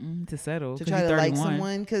yourself to settle. To try to like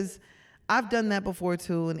someone, because I've done that before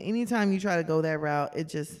too. And anytime you try to go that route, it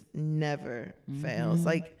just never fails.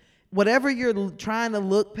 Like whatever you're trying to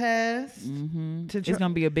look past, it's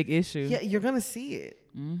gonna be a big issue. Yeah, you're gonna see it,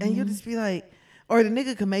 and you'll just be like, or the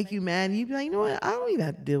nigga can make you mad, and you be like, you know what? I don't even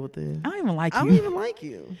have to deal with this. I don't even like you. I don't even like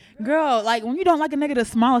you, girl. Like when you don't like a nigga, the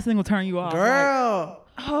smallest thing will turn you off. Girl,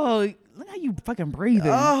 like, oh, look how you fucking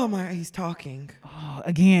breathing. Oh my, he's talking. Oh,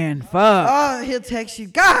 again, fuck. Oh, he'll text you.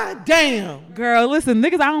 God damn, girl. Listen,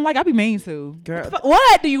 niggas I don't like, I be mean to. Girl,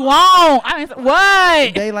 what do you want? I mean,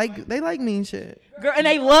 what? They like mean shit. Girl, and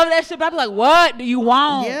they love that shit, but I be like, what do you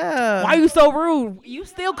want? Yeah. Why are you so rude? You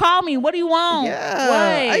still call me. What do you want? Yeah.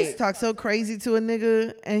 What? I used to talk so crazy to a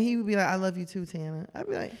nigga, and he would be like, I love you too, Tana. I'd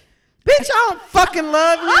be like, bitch, I don't fucking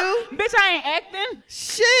love you. Bitch, I ain't acting.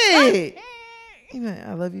 Shit. He'd be like,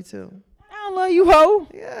 I love you too. I don't love you, hoe.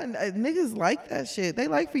 Yeah, niggas like that shit. They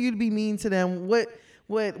like for you to be mean to them.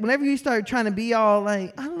 Whenever you start trying to be all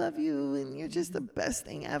like, I love you, and you're just the best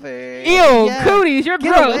thing ever. Ew, cooties, you're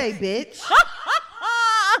Get gross. away, bitch.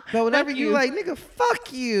 But whenever you like, nigga,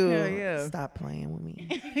 fuck you. Hell yeah. Stop playing with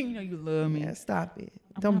me. You know you love me. Yeah, stop it.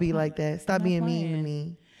 Don't be like that. Stop being mean to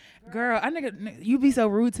me. Girl, you be so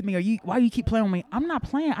rude to me, or why you keep playing with me? I'm not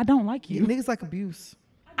playing. I don't like you. Niggas like abuse.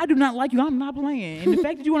 I do not like you. I'm not playing. And the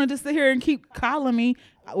fact that you want to just sit here and keep calling me,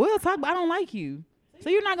 we'll talk, but I don't like you. So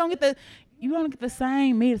you're not gonna get the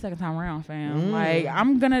same me the second time around, fam. Like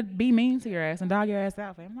I'm gonna be mean to your ass and dog your ass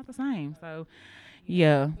out, fam. I'm not the same. So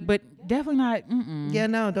yeah, but definitely not. Yeah,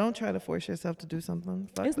 no, don't try to force yourself to do something.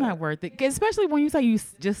 Fuck it's that. not worth it, especially when you say you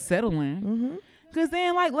just settling. Because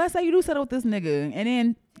then, like, let's say you do settle with this nigga, and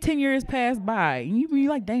then 10 years pass by, and you be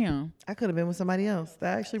like, damn. I could have been with somebody else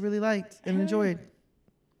that I actually really liked and enjoyed.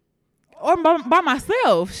 Or by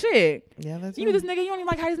myself, shit. Yeah, that's you this nigga, you don't even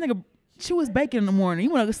like how this nigga chew his bacon in the morning.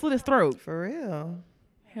 You want to slit his throat. For real.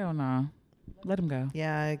 Hell no. Let him go.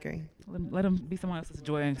 Yeah, I agree. Let him be someone else's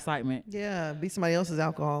joy and excitement. Yeah, be somebody else's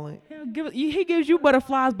alcoholic. He gives you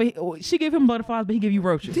butterflies, but she give him butterflies, but he give you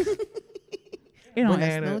roaches. It don't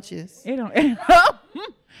add up. It don't add up.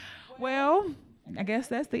 Well, I guess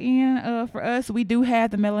that's the end for us. We do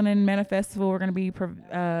have the Melanin Manifestival. We're going to be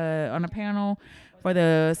on a panel for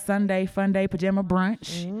the Sunday Fun Day Pajama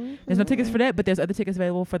Brunch. There's no tickets for that, but there's other tickets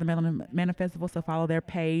available for the Melanin Manifestival, so follow their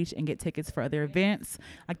page and get tickets for other events,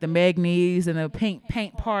 like the Magnies and the pink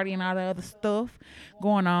paint party and all the other stuff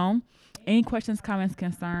going on. Any questions, comments,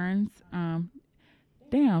 concerns? Go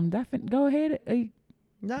ahead.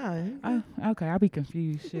 Nah. Okay, I'll be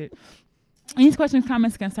confused. Shit. Any questions,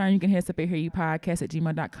 comments, concerns, you can hit us up at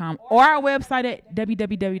hearyoupodcast@gmail.com or our website at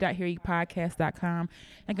www.hearyoupodcast.com.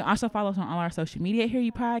 You can also follow us on all our social media at Hear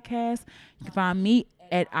You Podcast. You can find me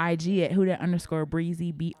at IG at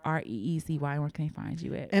 @_breezy, BREEZY. Where can they find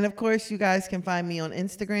you at? And of course, you guys can find me on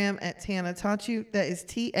Instagram at Tana Taught You. That is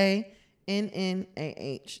TANNAH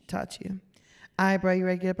Taught You. All right, bro, you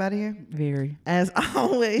ready to get up out of here? Very. As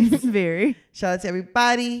always. Very. Shout out to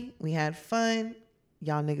everybody. We had fun.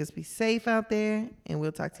 Y'all niggas be safe out there. And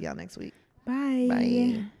we'll talk to y'all next week. Bye.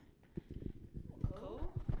 Bye.